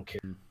 So I don't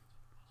care.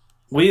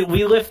 We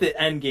lifted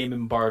endgame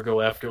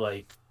embargo after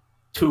like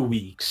 2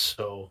 weeks.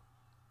 So.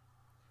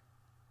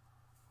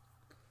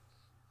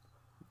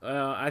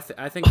 I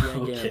think the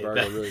endgame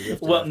embargo really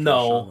lifted. Well,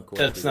 no,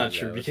 that's not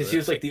true because he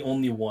was like the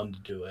only one to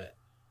do it.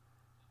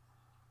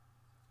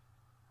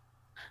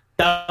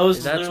 That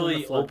was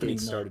literally opening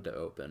night. Started to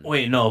open.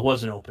 Wait, no, it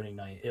wasn't opening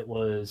night. It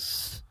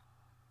was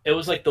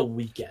like the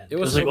weekend. It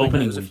was like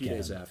opening weekend. A few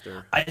days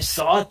after. I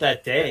saw it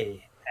that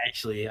day.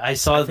 Actually, I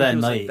saw it that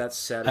night.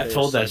 Like I've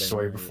told that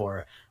story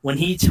before. When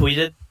he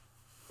tweeted,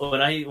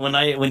 when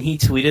he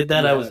tweeted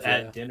that, I was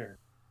at dinner,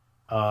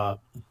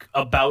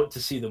 about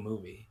to see the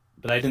movie,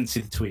 but I didn't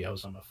see the tweet. I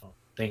was on my phone.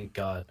 Thank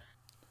God.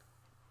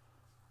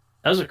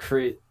 That was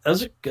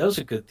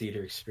a good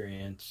theater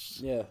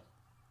experience. Yeah.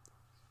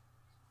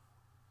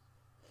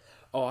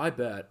 Oh, I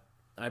bet.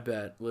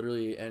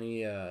 Literally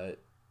any.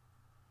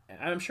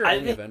 I'm sure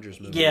any Avengers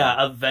movie. Yeah,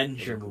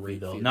 Avenger movie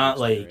though, not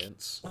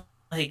experience.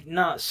 like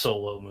not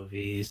solo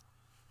movies.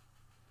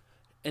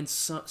 And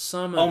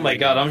some. Oh my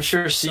god, I'm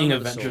sure seeing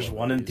Avengers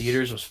 1 in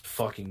theaters was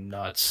fucking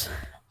nuts.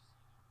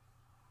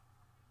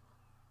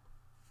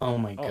 Oh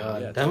my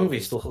god, that movie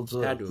still holds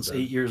up. It's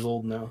 8 years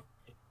old now.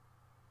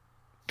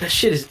 That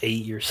shit is 8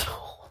 years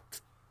old.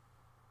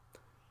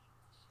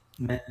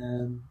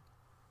 Man.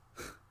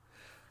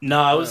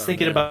 No, I was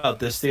thinking about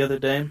this the other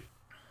day.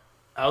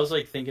 I was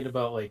like thinking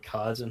about like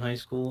CODs in high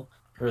school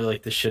or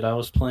like the shit I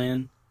was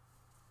playing.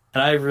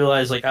 And I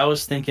realized like I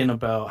was thinking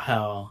about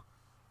how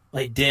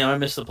Like, damn, I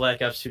missed the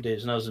Black Ops 2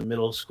 days when I was in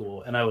middle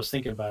school, and I was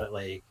thinking about it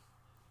like,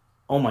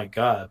 oh my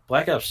god,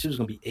 Black Ops 2 is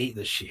gonna be 8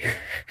 this year.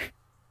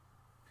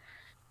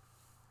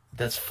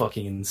 That's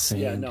fucking insane,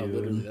 Yeah, no, dude.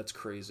 literally, that's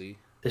crazy.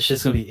 This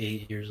shit's gonna be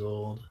 8 years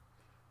old.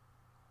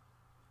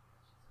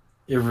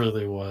 It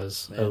really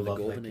was. Man, I the love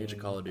golden that age of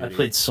game. Call of I Duty.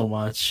 played so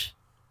much.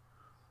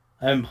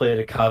 I haven't played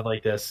a COD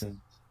like that since.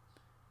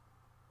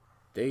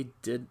 They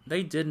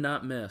did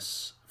not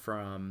miss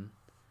from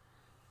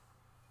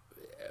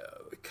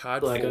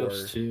COD Black 4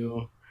 Ops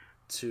 2.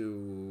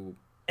 to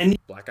And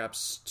Black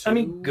Ops 2. I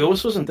mean,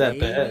 Ghost wasn't that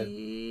bad.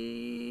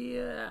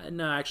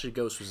 No, actually,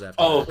 Ghost was after.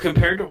 Oh, that.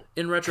 compared to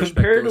In retrospect,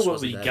 compared Ghost to what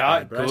wasn't we that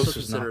got, bad, but I Ghost still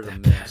was not consider it a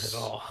that bad miss. at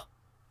all.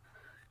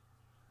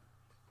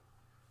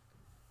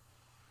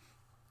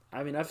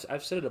 I mean,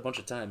 I've said it a bunch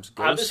of times.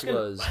 I'm Ghost just gonna,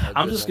 was.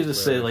 I'm just gonna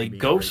say, like,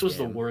 Ghost was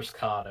the worst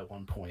COD at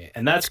one point,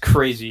 and that's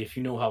crazy if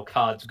you know how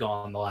COD's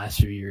gone the last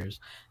few years.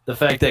 The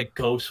fact that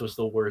Ghost was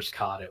the worst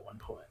COD at one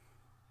point,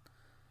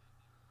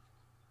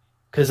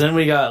 because then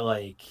we got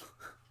like,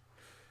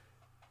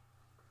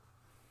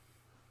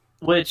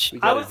 which We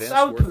I got would, Advanced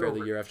I would put Warfare over,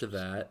 the year after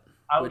that.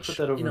 I would which, put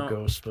that over you know,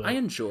 Ghost, but I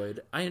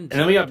enjoyed. and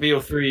then we got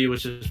BO3,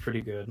 which is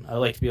pretty good. I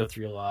liked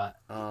BO3 a lot,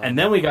 and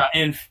then we got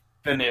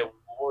Infinite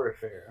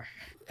Warfare,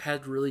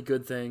 had really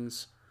good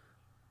things.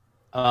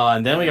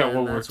 and then we got and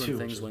World War that's when II.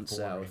 things went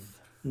boring.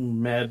 south.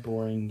 Mad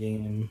boring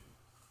game.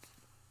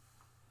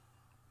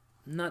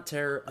 Not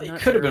terrible. It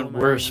could have been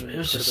worse. It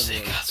was just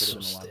it got so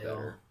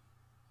stale.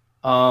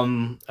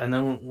 And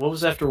then what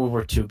was after World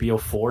War II?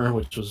 BO4,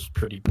 which was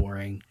pretty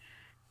boring.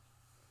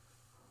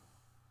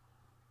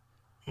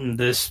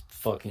 This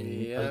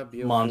fucking Yeah,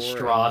 BO4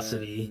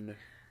 monstrosity. and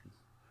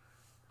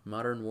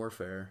Modern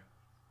Warfare.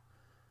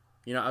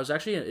 You know,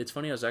 it's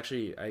funny,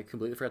 I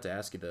completely forgot to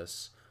ask you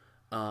this.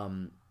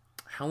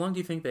 How long do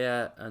you think they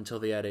had until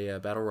they had a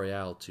Battle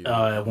Royale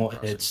to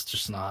it's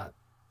just not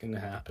gonna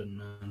happen,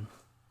 man.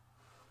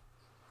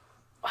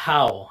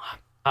 How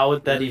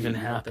would that Really? even You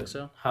don't happen? think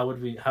so? How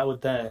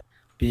would that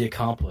be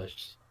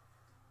accomplished?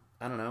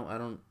 I don't know. I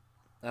don't know.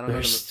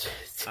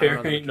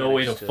 There ain't no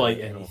way to mechanics fight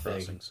Animal anything.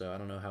 Crossing, so I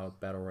don't know how a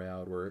Battle Royale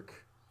would work.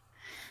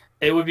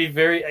 It would be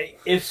very...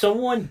 If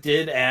someone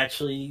did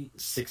actually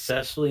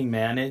successfully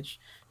manage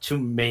to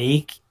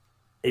make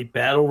a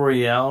Battle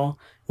Royale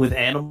with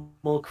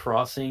Animal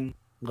Crossing,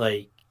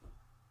 like,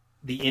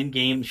 the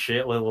in-game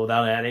shit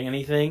without adding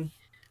anything,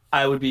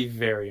 I would be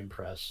very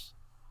impressed.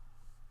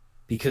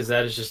 Because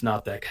that is just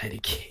not that kind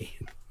of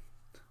game.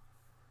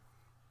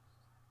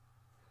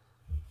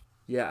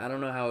 Yeah, I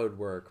don't know how it would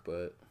work,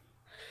 but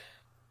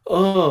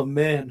Oh,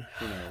 man.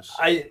 who knows?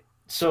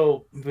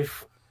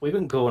 We've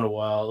been going a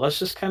while. Let's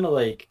just kind of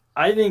like...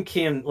 I think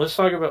Cam... Let's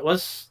talk about...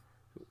 Let's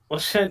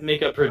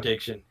make a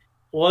prediction.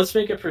 Well, let's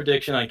make a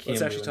prediction on Cam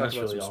Let's actually Newton. talk That's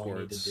about really some all we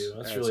need to sports. do.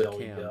 That's Alright, really so all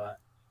we Cam.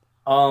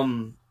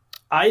 got.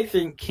 I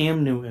think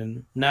Cam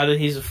Newton, now that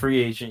he's a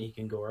free agent, he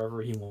can go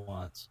wherever he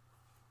wants.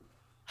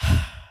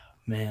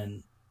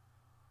 Man.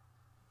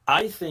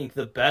 I think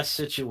the best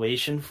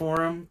situation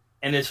for him,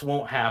 and this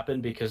won't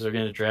happen because they're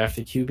going to draft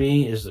the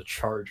QB, is the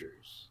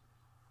Chargers.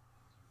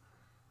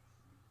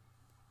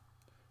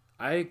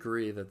 I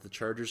agree that the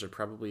Chargers are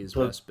probably his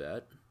best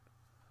bet.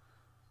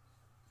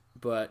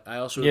 But I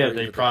also agree Yeah, that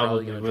they they're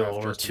probably gonna will, draft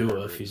or Justin Tua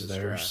Herbert if he's in this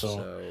there, draft,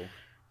 so...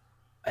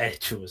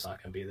 Tua's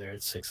not going to be there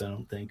at 6, I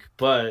don't think.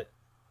 But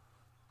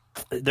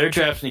they're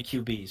drafting a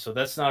QB, so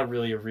that's not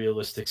really a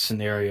realistic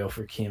scenario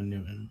for Cam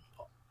Newton.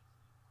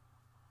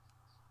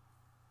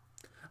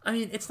 I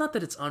mean, it's not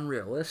that it's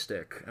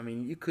unrealistic. I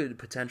mean, you could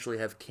potentially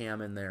have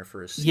Cam in there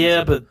for a season.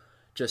 Yeah, but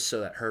just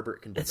so that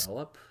Herbert can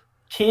develop.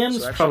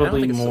 Cam's So actually, I don't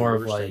probably think it's the more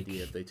of worst like...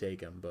 idea if they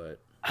take him, but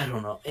I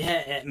don't know.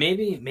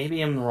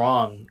 Maybe I'm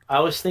wrong.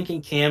 I was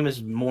thinking Cam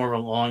is more of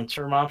a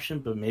long-term option,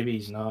 but maybe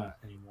he's not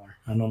anymore.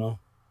 I don't know.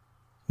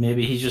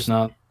 Maybe he's just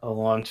not a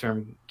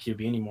long-term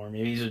QB anymore.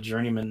 Maybe he's a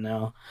journeyman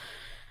now.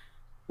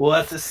 We'll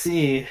have to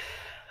see.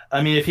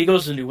 I mean, if he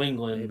goes to New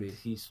England, Maybe.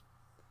 he's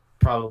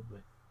probably...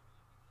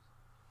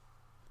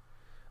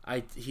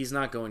 he's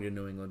not going to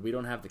New England. We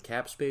don't have the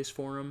cap space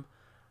for him,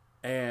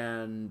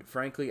 and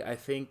frankly, I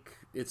think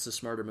it's a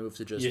smarter move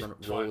to just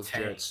roll with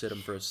Jarrett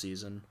Stidham for a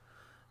season,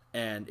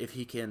 and if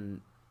he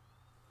can,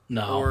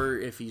 or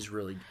if he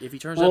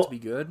turns out to be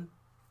good,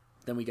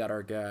 then we got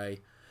our guy.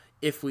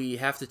 If we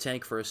have to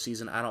tank for a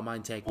season, I don't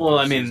mind tanking. Well,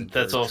 for a I mean, season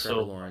that's for also...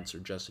 Trevor Lawrence or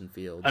Justin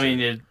Fields. I mean,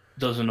 it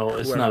doesn't know.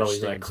 It's not whoever always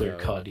that stands clear out.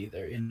 cut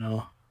either, you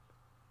know.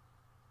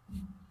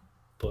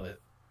 But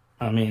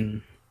I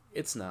mean,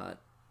 it's not.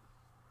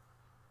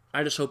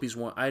 I just hope he's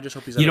one. I just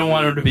hope he's. You don't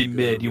want either him to be really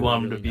mid. good You or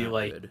want him to really be not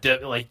like, good.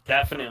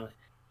 definitely.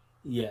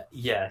 Yeah.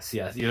 Yes.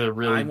 Either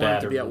really I want him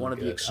bad to or be at really one of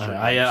the good. extremes.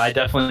 I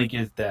definitely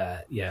get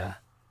that. Yeah.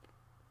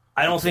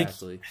 I don't think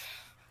Exactly.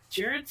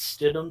 Jarrett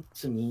Stidham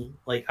to me,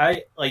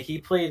 he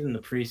played in the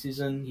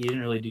preseason. He didn't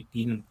really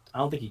do. I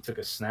don't think he took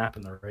a snap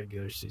in the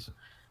regular season.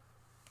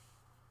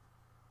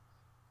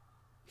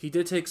 He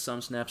did take some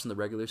snaps in the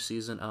regular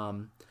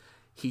season.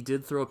 He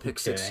did throw a pick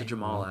six to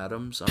Jamal well.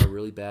 Adams on a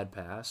really bad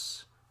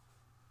pass,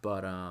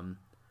 but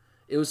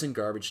it was in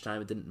garbage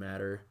time. It didn't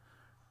matter.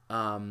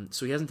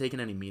 So he hasn't taken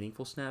any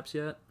meaningful snaps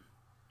yet.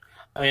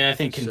 I mean, I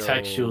think So-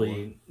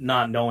 contextually,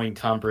 not knowing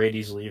Tom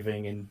Brady's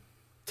leaving and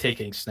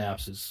taking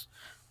snaps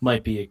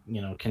might be,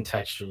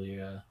 contextually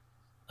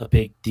a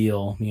big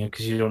deal,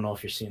 because you don't know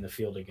if you're seeing the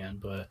field again.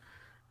 But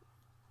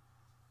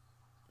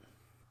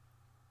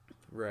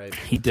Right.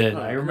 he did.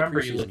 No, I in the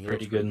remember he preseason, looked he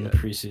pretty looked good in the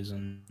pretty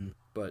preseason.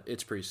 But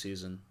it's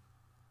preseason.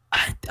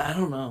 I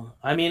don't know.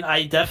 I mean,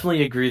 I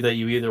definitely agree that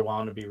you either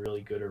want to be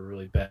really good or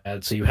really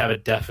bad, so you have a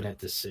definite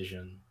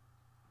decision.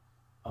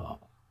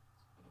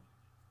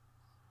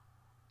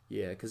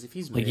 Yeah, because if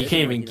he's Like you mid,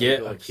 can't even get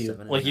go, a like, Q.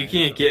 7 Like and you 9 or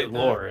can't something get like that.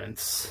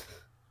 Lawrence.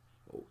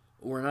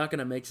 We're not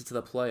gonna make it to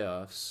the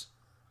playoffs.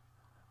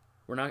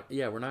 We're not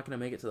gonna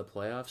make it to the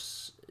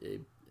playoffs,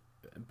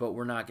 but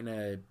we're not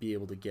gonna be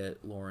able to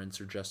get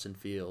Lawrence or Justin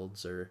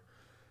Fields or,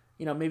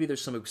 maybe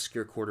there's some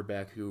obscure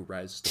quarterback who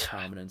rises to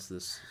prominence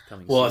this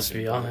coming Well,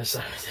 season. let's be but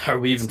honest. Are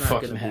we it's even not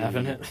fucking gonna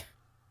having be- it?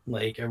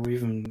 Like, are we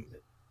even?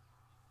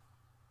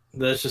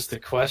 That's just the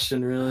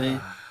question, really.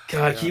 God,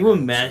 can I you hope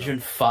so. imagine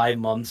 5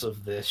 months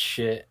of this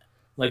shit?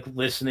 Like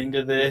listening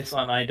to this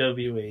on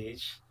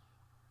IWH.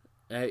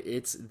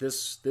 It's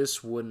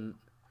this won't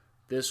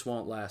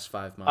last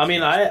 5 months. I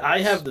mean, for us, I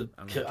boys. have the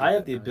I'm gonna I have keep the it- I'm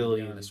gonna be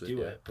ability honest to with do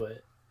you. it,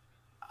 but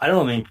I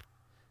don't think.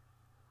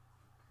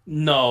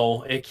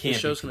 No, it can't. The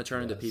show's going gonna to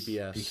turn into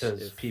PPS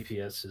because if-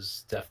 PPS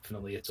is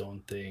definitely its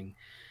own thing,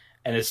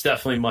 and it's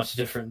definitely much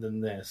different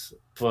than this.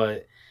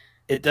 But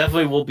it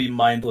definitely will be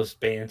mindless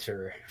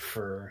banter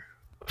for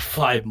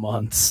 5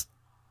 months,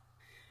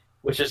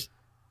 which is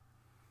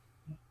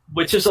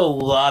a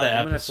lot of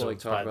I'm gonna have to,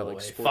 episodes. talk by about, the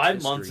way, sports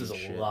 5 months is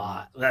history a and shit.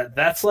 lot.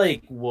 That's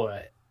like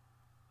what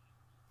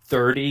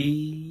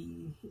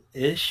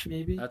 30-ish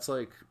maybe. That's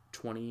like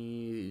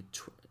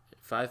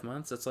 5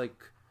 months. That's like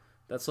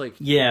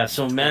Yeah,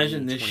 so 20,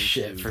 imagine this 22,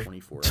 shit for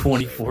 24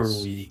 24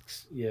 episodes.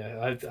 weeks.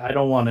 Yeah, I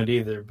don't want it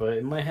either, but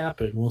it might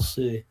happen. We'll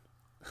see.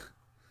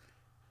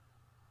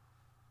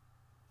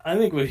 I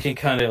think we can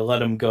kind of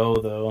let him go,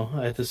 though.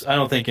 I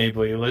don't think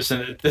anybody will listen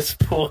at this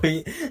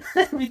point.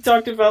 We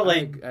talked about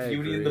I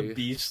Beauty and the agree.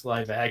 Beast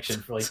live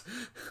action for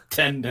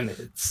 10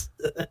 minutes.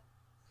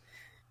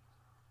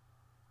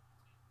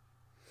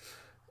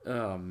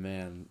 Oh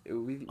man,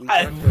 we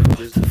I- talked about what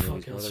Disney the fuck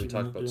movies more else than we we talked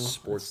gonna about do?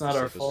 sports. It's not this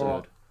our episode.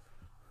 fault.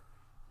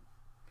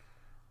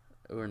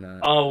 We're not.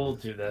 Oh, we'll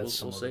do that. we'll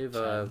some other save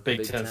time.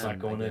 Big Ten's not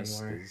going I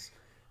guess, anywhere. 'cause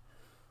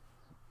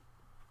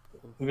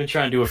We've been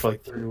trying to do it for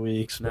 3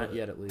 weeks. Not but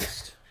yet, at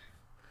least.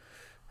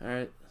 All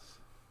right,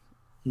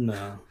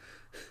 No.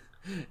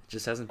 it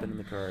just hasn't been in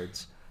the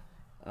cards.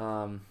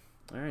 All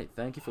right,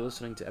 thank you for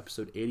listening to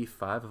episode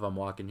 85 of I'm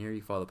Walking Here. You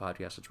can follow the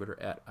podcast on Twitter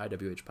at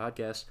IWH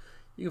Podcast.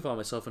 You can follow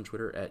myself on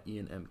Twitter at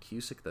Ian M.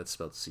 Cusick. That's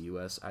spelled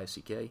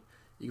Cusick.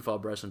 You can follow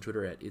Bryce on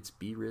Twitter at It's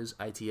BRiz,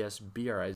 ITSBRIZ.